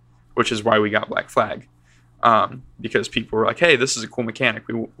good, which is why we got Black Flag. Because people were like, hey, this is a cool mechanic.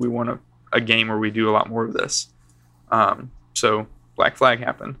 We want a game where we do a lot more of this. So Black Flag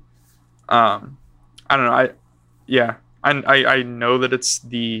happened. I don't know. I know that it's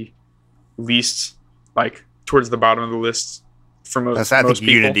the least, like, towards the bottom of the list for most people. I think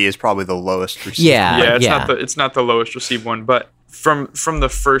Unity is probably the lowest received. Yeah, it's not the lowest received one, but from the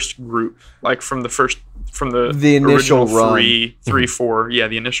first group, like from the initial run, 3, 4,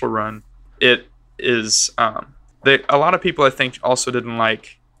 the initial run, it is. A lot of people, I think, also didn't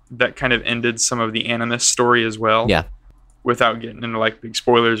like that kind of ended some of the Animus story as well. Yeah. Without getting into like big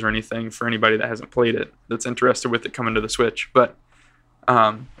spoilers or anything for anybody that hasn't played it, that's interested with it coming to the Switch. But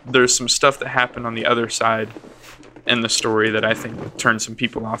there's some stuff that happened on the other side in the story that I think turned some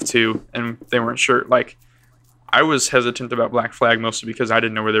people off too, and they weren't sure. Like, I was hesitant about Black Flag mostly because I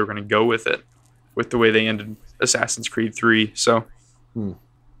didn't know where they were going to go with it, with the way they ended Assassin's Creed 3. So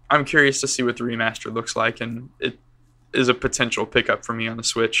I'm curious to see what the remaster looks like, and it is a potential pickup for me on the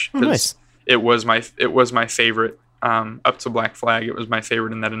Switch. Nice. It was my favorite. Up to Black Flag, it was my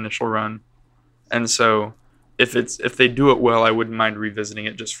favorite in that initial run, and so if they do it well, I wouldn't mind revisiting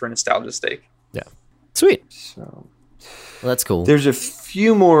it just for nostalgia's sake. Yeah, sweet. So, well, that's cool. There's a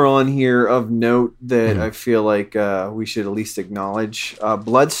few more on here of note that I feel like we should at least acknowledge.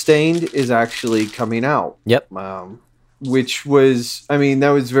 Bloodstained is actually coming out. Yep. Which was, I mean,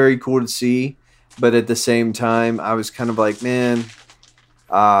 that was very cool to see, but at the same time, I was kind of like, man.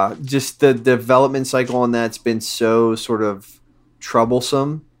 Just the development cycle on that's been so sort of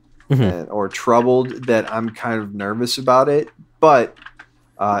troublesome or troubled that I'm kind of nervous about it. But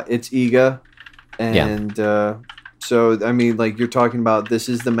it's Iga, and so I mean, like you're talking about, this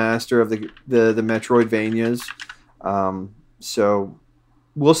is the master of the Metroidvanias. So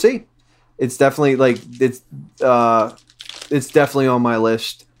we'll see. It's definitely it's definitely on my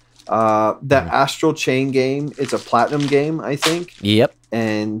list. That Astral Chain game, it's a platinum game, I think. Yep.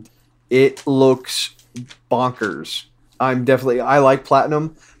 And it looks bonkers. I like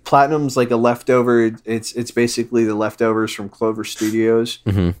platinum. Platinum's like a leftover. It's basically the leftovers from Clover Studios,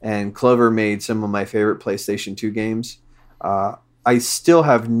 and Clover made some of my favorite PlayStation 2 games. I still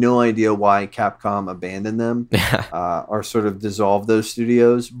have no idea why Capcom abandoned them or sort of dissolved those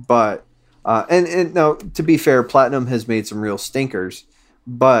studios. But and now, to be fair, Platinum has made some real stinkers,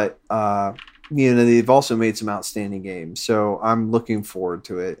 but they've also made some outstanding games. So I'm looking forward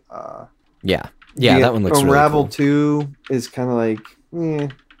to it. That one looks Unravel really cool. 2 is kind of like,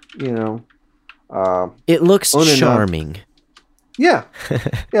 it looks charming. Yeah.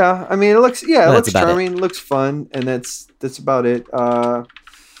 I mean, it looks That's charming, looks fun, and that's about it.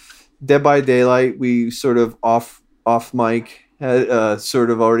 Dead by Daylight, we sort of off mic had sort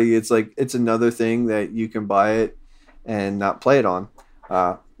of already. It's another thing that you can buy it and not play it on.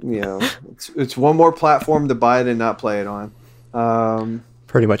 It's one more platform to buy it and not play it on.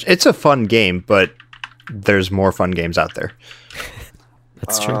 Pretty much, it's a fun game, but there's more fun games out there.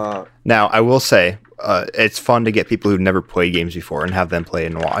 That's true. Now, I will say, it's fun to get people who've never played games before and have them play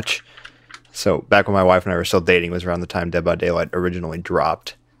and watch. So back when my wife and I were still dating was around the time Dead by Daylight originally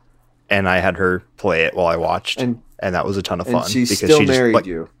dropped, and I had her play it while I watched, and that was a ton of fun. And she still married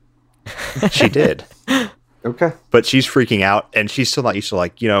you. She did. Okay. But she's freaking out, and she's still not used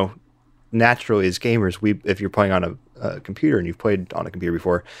to, naturally as gamers, if you're playing on a computer and you've played on a computer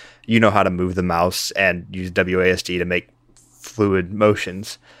before, you know how to move the mouse and use WASD to make fluid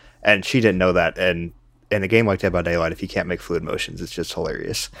motions. And she didn't know that. And in a game like Dead by Daylight, if you can't make fluid motions, it's just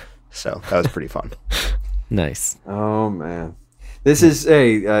hilarious. So that was pretty fun. Nice. Oh, man. This is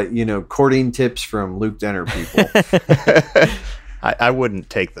courting tips from Luke Denner people. I wouldn't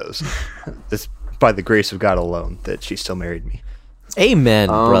take those. This by the grace of God alone that she still married me. Amen,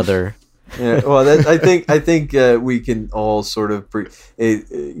 brother. Yeah, well, I think we can all sort of,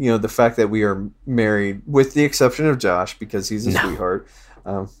 the fact that we are married, with the exception of Josh, because he's a sweetheart.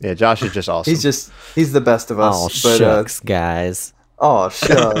 Josh is just awesome. He's the best of us. Oh, shucks, guys. Oh,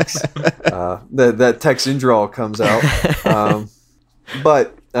 shucks. That Texan drawl comes out.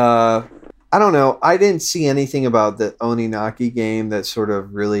 But I don't know. I didn't see anything about the Oninaki game that sort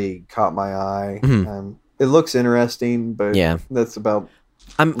of really caught my eye. It looks interesting, but that's about.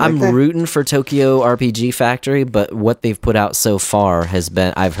 I'm rooting for Tokyo RPG Factory, but what they've put out so far has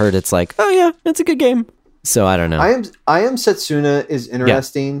been, I've heard it's like, oh yeah, it's a good game. So I don't know. I am Setsuna is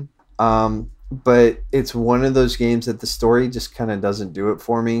interesting, but it's one of those games that the story just kind of doesn't do it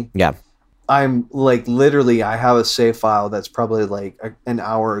for me. Yeah. I'm like, literally, I have a save file that's probably like an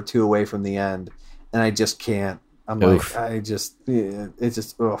hour or two away from the end, and I just can't. I'm Oof. like, it's just,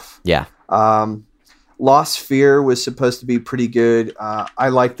 oof. Yeah. Lost Sphere was supposed to be pretty good. I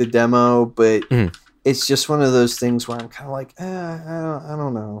like the demo, but it's just one of those things where I'm kind of like, I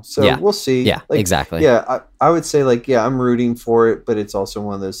don't know. So we'll see. Yeah, exactly. Yeah, I would say I'm rooting for it, but it's also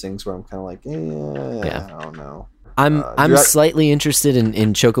one of those things where I'm kind of like, I don't know. I'm slightly interested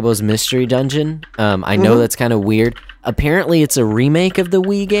in Chocobo's Mystery Dungeon. I know that's kind of weird. Apparently, it's a remake of the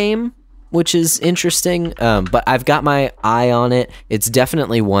Wii game, which is interesting. But I've got my eye on it. It's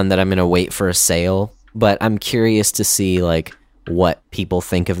definitely one that I'm going to wait for a sale. But I'm curious to see what people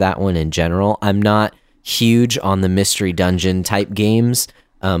think of that one in general. I'm not huge on the Mystery Dungeon type games,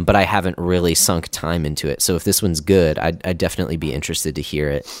 but I haven't really sunk time into it. So if this one's good, I'd definitely be interested to hear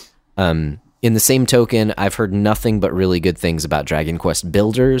it. In the same token, I've heard nothing but really good things about Dragon Quest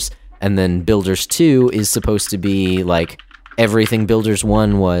Builders, and then Builders 2 is supposed to be like everything Builders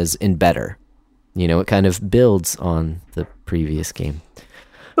 1 was and better. It kind of builds on the previous game.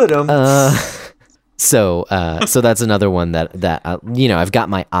 So that's another one that I've got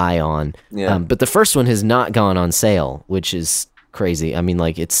my eye on. Yeah. But the first one has not gone on sale, which is crazy. I mean,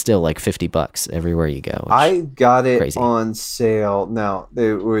 it's still like $50 everywhere you go. I got it on sale. Now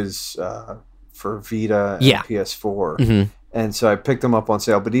it was for Vita and PS4, and so I picked them up on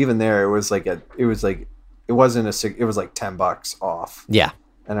sale. But even there, it was like it was like $10 off. Yeah.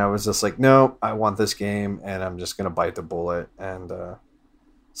 And I was just like, no, I want this game, and I'm just gonna bite the bullet. And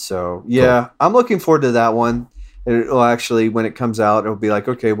so cool. I'm looking forward to that one. It'll actually, when it comes out, it'll be like,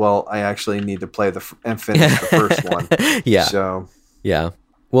 okay, well, I actually need to play and finish the first one. Yeah. So yeah.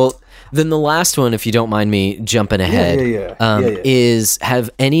 Well, then the last one, if you don't mind me jumping ahead, is have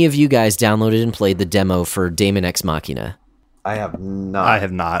any of you guys downloaded and played the demo for Daemon X Machina? I have not.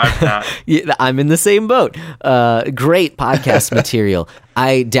 I've not. Yeah, I'm in the same boat. Great podcast material.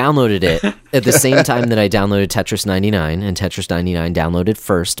 I downloaded it at the same time that I downloaded Tetris 99, and Tetris 99 downloaded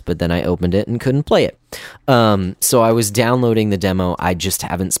first, but then I opened it and couldn't play it. So I was downloading the demo. I just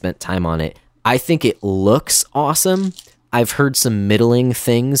haven't spent time on it. I think it looks awesome. I've heard some middling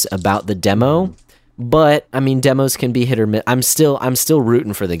things about the demo, but I mean, demos can be hit or miss. I'm still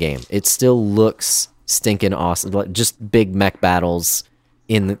rooting for the game. It still looks stinking awesome. Like just big mech battles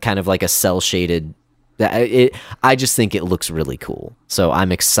in kind of like a cell shaded. I just think it looks really cool. So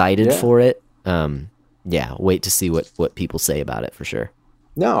I'm excited for it. Wait to see what people say about it for sure.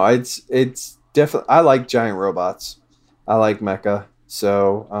 No, it's definitely. I like giant robots. I like mecha.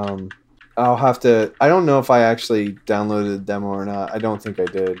 So I'll have to. I don't know if I actually downloaded the demo or not. I don't think I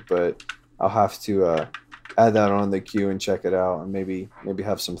did, but I'll have to add that on the queue and check it out, and maybe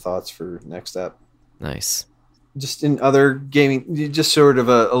have some thoughts for next step. Nice. Just in other gaming, just sort of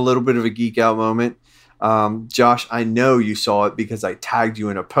a little bit of a geek out moment. Josh, I know you saw it because I tagged you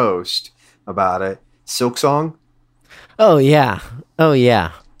in a post about it. Silk Song. Oh yeah.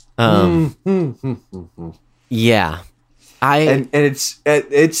 Yeah. And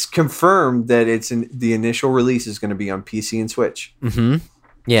it's confirmed that the initial release is going to be on PC and Switch. Mm-hmm.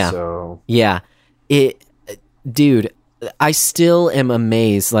 Yeah. So yeah, dude, I still am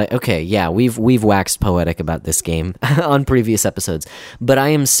amazed. Like, okay, yeah, we've waxed poetic about this game on previous episodes, but I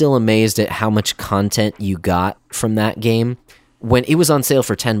am still amazed at how much content you got from that game when it was on sale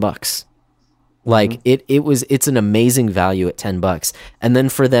for $10. Like it's an amazing value at $10, and then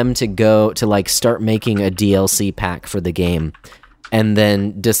for them to go to like start making a DLC pack for the game, and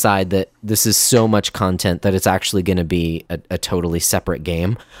then decide that this is so much content that it's actually going to be a totally separate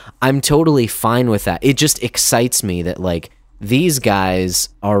game. I'm totally fine with that. It just excites me that like these guys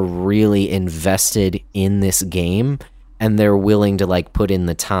are really invested in this game and they're willing to like put in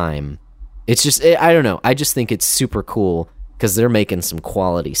the time. It's just, I don't know. I just think it's super cool because they're making some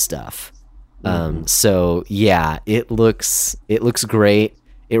quality stuff. So yeah, it looks great.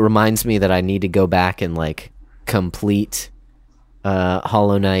 It reminds me that I need to go back and like complete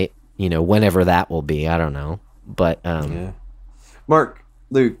Hollow Knight, whenever that will be. I don't know. But Mark,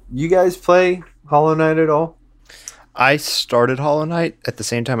 Luke, you guys play Hollow Knight at all? I started Hollow Knight at the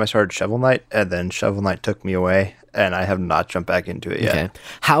same time I started Shovel Knight, and then Shovel Knight took me away, and I have not jumped back into it yet. Okay.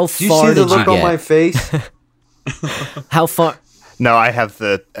 How Do you far see the did you look get? on my face? How far? No, I have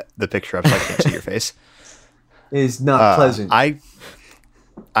the picture up so I can't see your face. It is not pleasant. I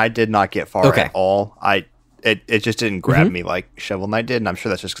did not get far Okay. at all. It just didn't grab me like Shovel Knight did, and I'm sure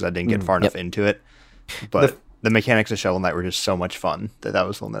that's just because I didn't get far enough into it. But the mechanics of Shovel Knight were just so much fun that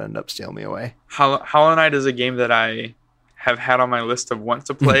was the one that ended up stealing me away. Hollow Knight is a game that I have had on my list of want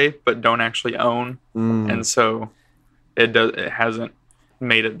to play but don't actually own, and so it hasn't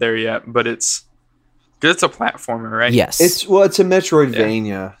made it there yet. But it's a platformer, right? Yes. It's a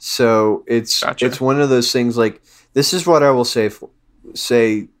Metroidvania, so it's one of those things. Like, this is what I will say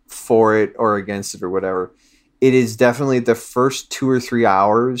for it or against it or whatever. It is definitely the first 2 or 3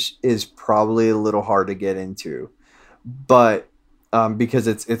 hours is probably a little hard to get into, but because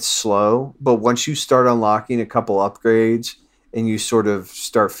it's slow. But once you start unlocking a couple upgrades and you sort of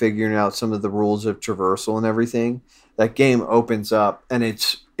start figuring out some of the rules of traversal and everything, that game opens up, and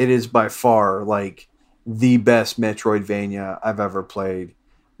it is by far like the best Metroidvania I've ever played,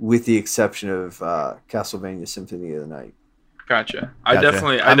 with the exception of Castlevania Symphony of the Night. Gotcha. I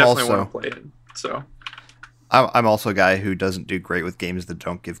definitely want to play it. So I'm also a guy who doesn't do great with games that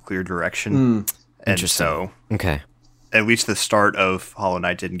don't give clear direction. And so okay. At least the start of Hollow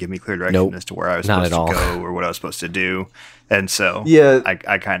Knight didn't give me clear direction as to where I was supposed to go or what I was supposed to do. And so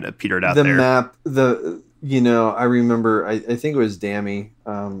I kind of petered out there. The map, I remember, I think it was Dammy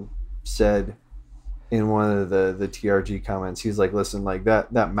said in one of the TRG comments, he's like, listen, like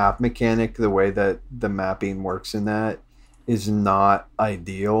that map mechanic, the way that the mapping works in that is not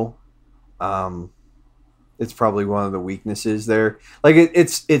ideal. It's probably one of the weaknesses there. Like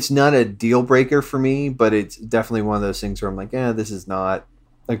it's not a deal breaker for me, but it's definitely one of those things where I'm like, this is not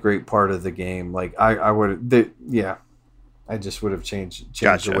a great part of the game. Like I just would have changed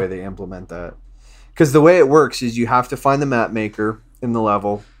the way they implement that. Because the way it works is you have to find the map maker in the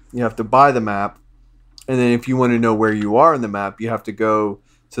level. You have to buy the map. And then if you want to know where you are in the map, you have to go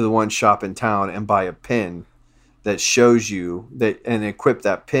to the one shop in town and buy a pin that shows you that, and equip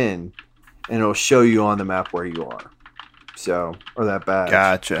that pin, and it'll show you on the map where you are. So, or that badge.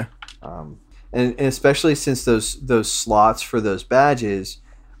 Gotcha. And especially since those slots for those badges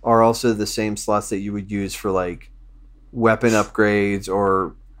are also the same slots that you would use for like weapon upgrades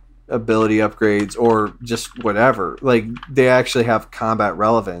or ability upgrades or just whatever. Like they actually have combat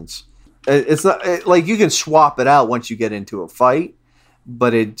relevance. It's not like you can swap it out once you get into a fight,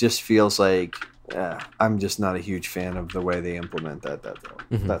 but it just feels like I'm just not a huge fan of the way they implement that.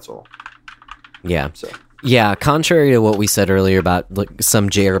 That's all. Yeah. So. Yeah, contrary to what we said earlier about like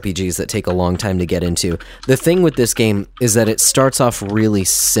some JRPGs that take a long time to get into, the thing with this game is that it starts off really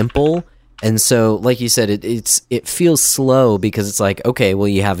simple, and so, like you said, it feels slow because it's like, okay, well,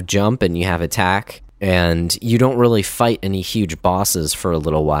 you have jump and you have attack, and you don't really fight any huge bosses for a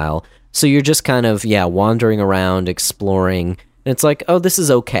little while, so you're just kind of wandering around, exploring, and it's like, oh, this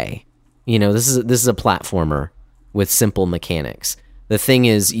is okay, this is a platformer with simple mechanics. The thing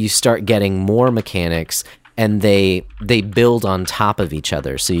is, you start getting more mechanics, and they build on top of each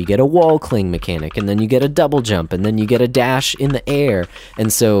other. So you get a wall cling mechanic, and then you get a double jump, and then you get a dash in the air.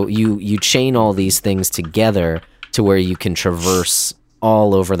 And so you chain all these things together to where you can traverse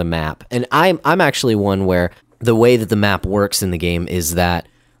all over the map. And I'm actually one where the way that the map works in the game is that,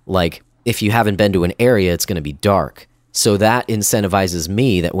 like, if you haven't been to an area, it's going to be dark. So that incentivizes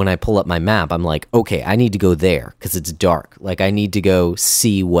me that when I pull up my map, I'm like, okay, I need to go there because it's dark. Like, I need to go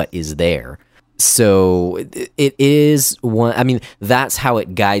see what is there. So it is one, I mean, that's how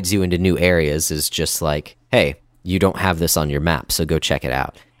it guides you into new areas, is just like, hey, you don't have this on your map, so go check it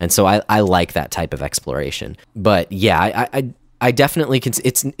out. And so I like that type of exploration. But yeah, I definitely can,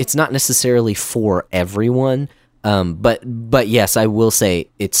 it's not necessarily for everyone. But yes, I will say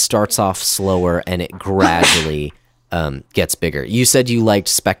it starts off slower and it gradually gets bigger. You said you liked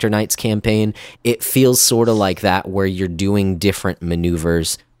Spectre Knight's campaign. It feels sort of like that, where you're doing different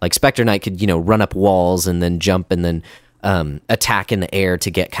maneuvers. Like Spectre Knight could, run up walls and then jump and then attack in the air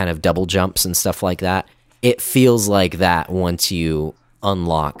to get kind of double jumps and stuff like that. It feels like that once you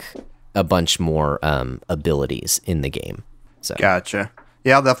unlock a bunch more abilities in the game. So Gotcha.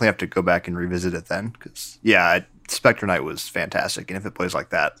 Yeah, I'll definitely have to go back and revisit it then, because Spectre Knight was fantastic, and if it plays like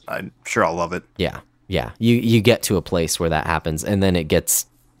that, I'm sure I'll love it. Yeah, you get to a place where that happens, and then it gets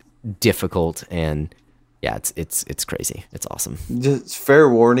difficult, and yeah, it's crazy. It's awesome. Just fair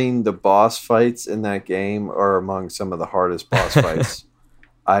warning: the boss fights in that game are among some of the hardest boss fights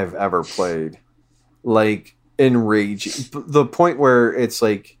I've ever played. Like enraging, the point where it's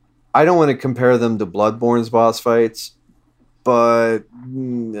like, I don't want to compare them to Bloodborne's boss fights, but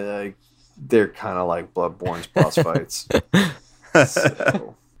they're kind of like Bloodborne's boss fights.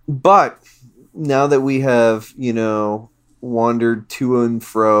 So, but now that we have, wandered to and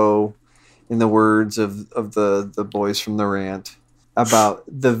fro, in the words of the boys from the rant, about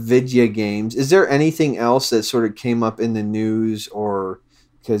the Vidya games, is there anything else that sort of came up in the news? Or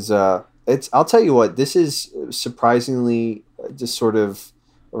because I'll tell you what, this is surprisingly just sort of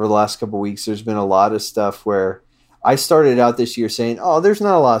over the last couple of weeks, there's been a lot of stuff where I started out this year saying, oh, there's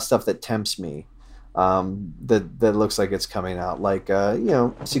not a lot of stuff that tempts me. That looks like it's coming out, like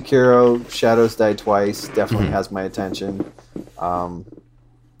Sekiro, Shadows Die Twice definitely has my attention.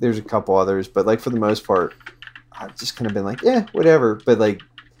 There's a couple others, but like for the most part, I've just kind of been like, whatever. But like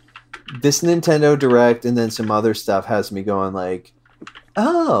this Nintendo Direct and then some other stuff has me going like,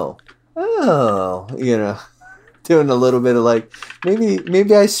 oh, doing a little bit of like,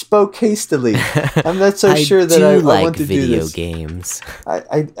 maybe I spoke hastily. I'm not so sure that I want to do this. Video games.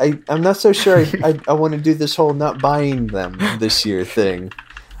 I'm not so sure I want to do this whole not buying them this year thing.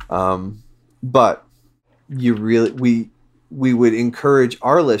 But we would encourage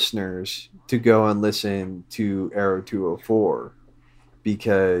our listeners to go and listen to Arrow 204,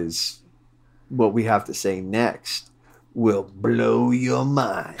 because what we have to say next will blow your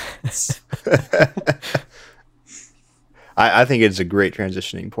minds. I think it's a great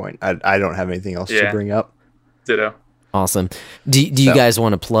transitioning point. I don't have anything else to bring up. Ditto. Awesome. Do you guys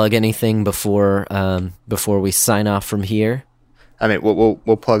want to plug anything before we sign off from here? I mean,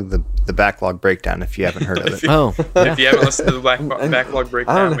 we'll plug the backlog breakdown if you haven't heard of it. If you haven't listened to the backlog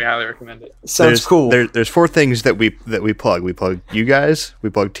breakdown, we highly recommend it. Sounds cool. There's 4 things that we plug. We plug you guys, we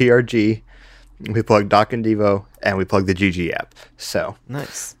plug TRG, we plug Doc and Devo, and we plug the GG app. So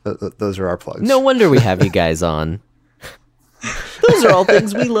nice. Those are our plugs. No wonder we have you guys on. Those are all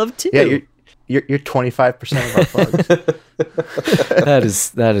things we love too. Yeah, you're 25% of our plugs.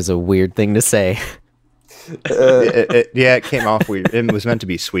 That is a weird thing to say. It came off weird. It was meant to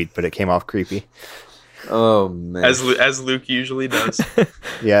be sweet, but it came off creepy. Oh man, as Luke usually does.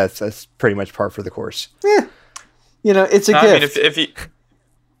 Yeah, that's pretty much par for the course. It's a gift. I mean,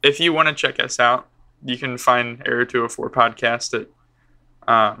 if you want to check us out, you can find Error 204 podcast at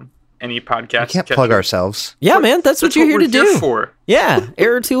any podcast. We can't plug catcher. ourselves. Yeah, man, that's what you're here to we're do. for. Yeah,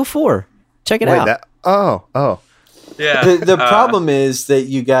 Error 204. Check it out. Oh. Yeah. The problem is that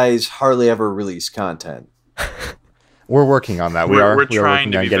you guys hardly ever release content. We're working on that. We're We are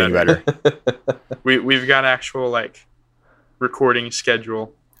trying working to on be getting better. We've got actual like recording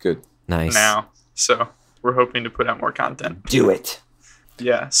schedule Good. Nice. now, so we're hoping to put out more content. Do it.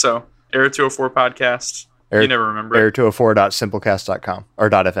 Yeah. So Error 204 podcast. You never remember it. Error204.simplecast.com or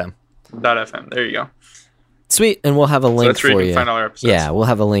 .fm. .fm. There you go. Sweet, and we'll have a link That's where for you you. can find all our episodes. Yeah, we'll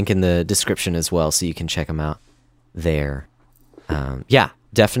have a link in the description as well, so you can check them out there. Yeah,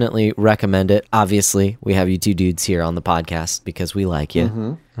 definitely recommend it. Obviously, we have you two dudes here on the podcast because we like you.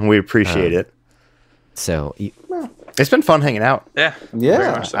 Mm-hmm. And we appreciate it. So, It's been fun hanging out. Yeah. Yeah.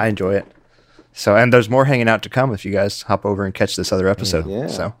 Very much so. I enjoy it. So, and there's more hanging out to come if you guys hop over and catch this other episode. Yeah.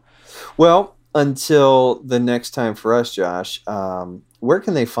 So, Well, until the next time for us, Josh, where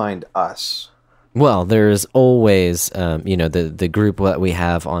can they find us? well, there's always, the group that we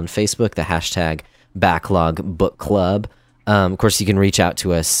have on Facebook, the hashtag Backlog Book Club. Of course, you can reach out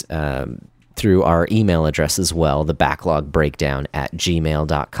to us through our email address as well, the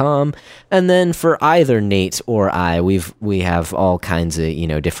backlogbreakdown@gmail.com. And then for either Nate or I, we have all kinds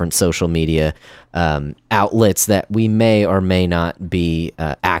of, different social media outlets that we may or may not be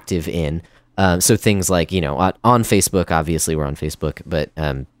active in. So things like, on Facebook, obviously we're on Facebook, but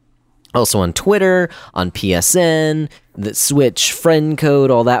also on Twitter, on PSN, the Switch, friend code,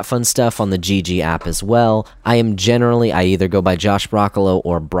 all that fun stuff on the GG app as well. I either go by Josh Broccolo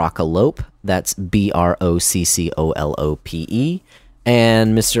or Broccolope. That's BROCCOLOPE.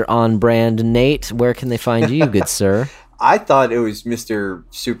 And Mr. On Brand Nate, where can they find you, good sir? I thought it was Mr.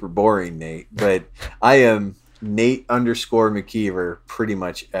 Super Boring Nate, but I am Nate_McKeever pretty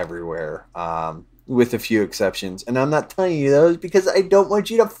much everywhere. With a few exceptions, and I'm not telling you those because I don't want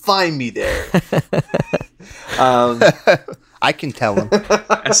you to find me there. I can tell them.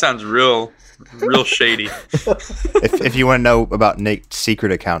 That sounds real shady. if you want to know about Nate's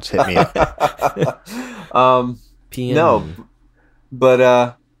secret accounts, hit me up. PM. No,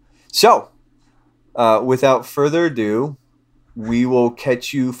 but without further ado, we will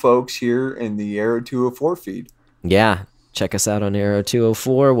catch you folks here in the Arrow 204 feed. Yeah. Check us out on Arrow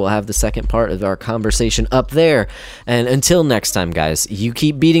 204. We'll have the second part of our conversation up there. And until next time, guys, you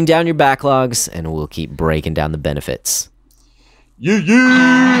keep beating down your backlogs, and we'll keep breaking down the benefits. Yeah!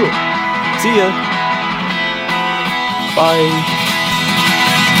 See ya. Bye.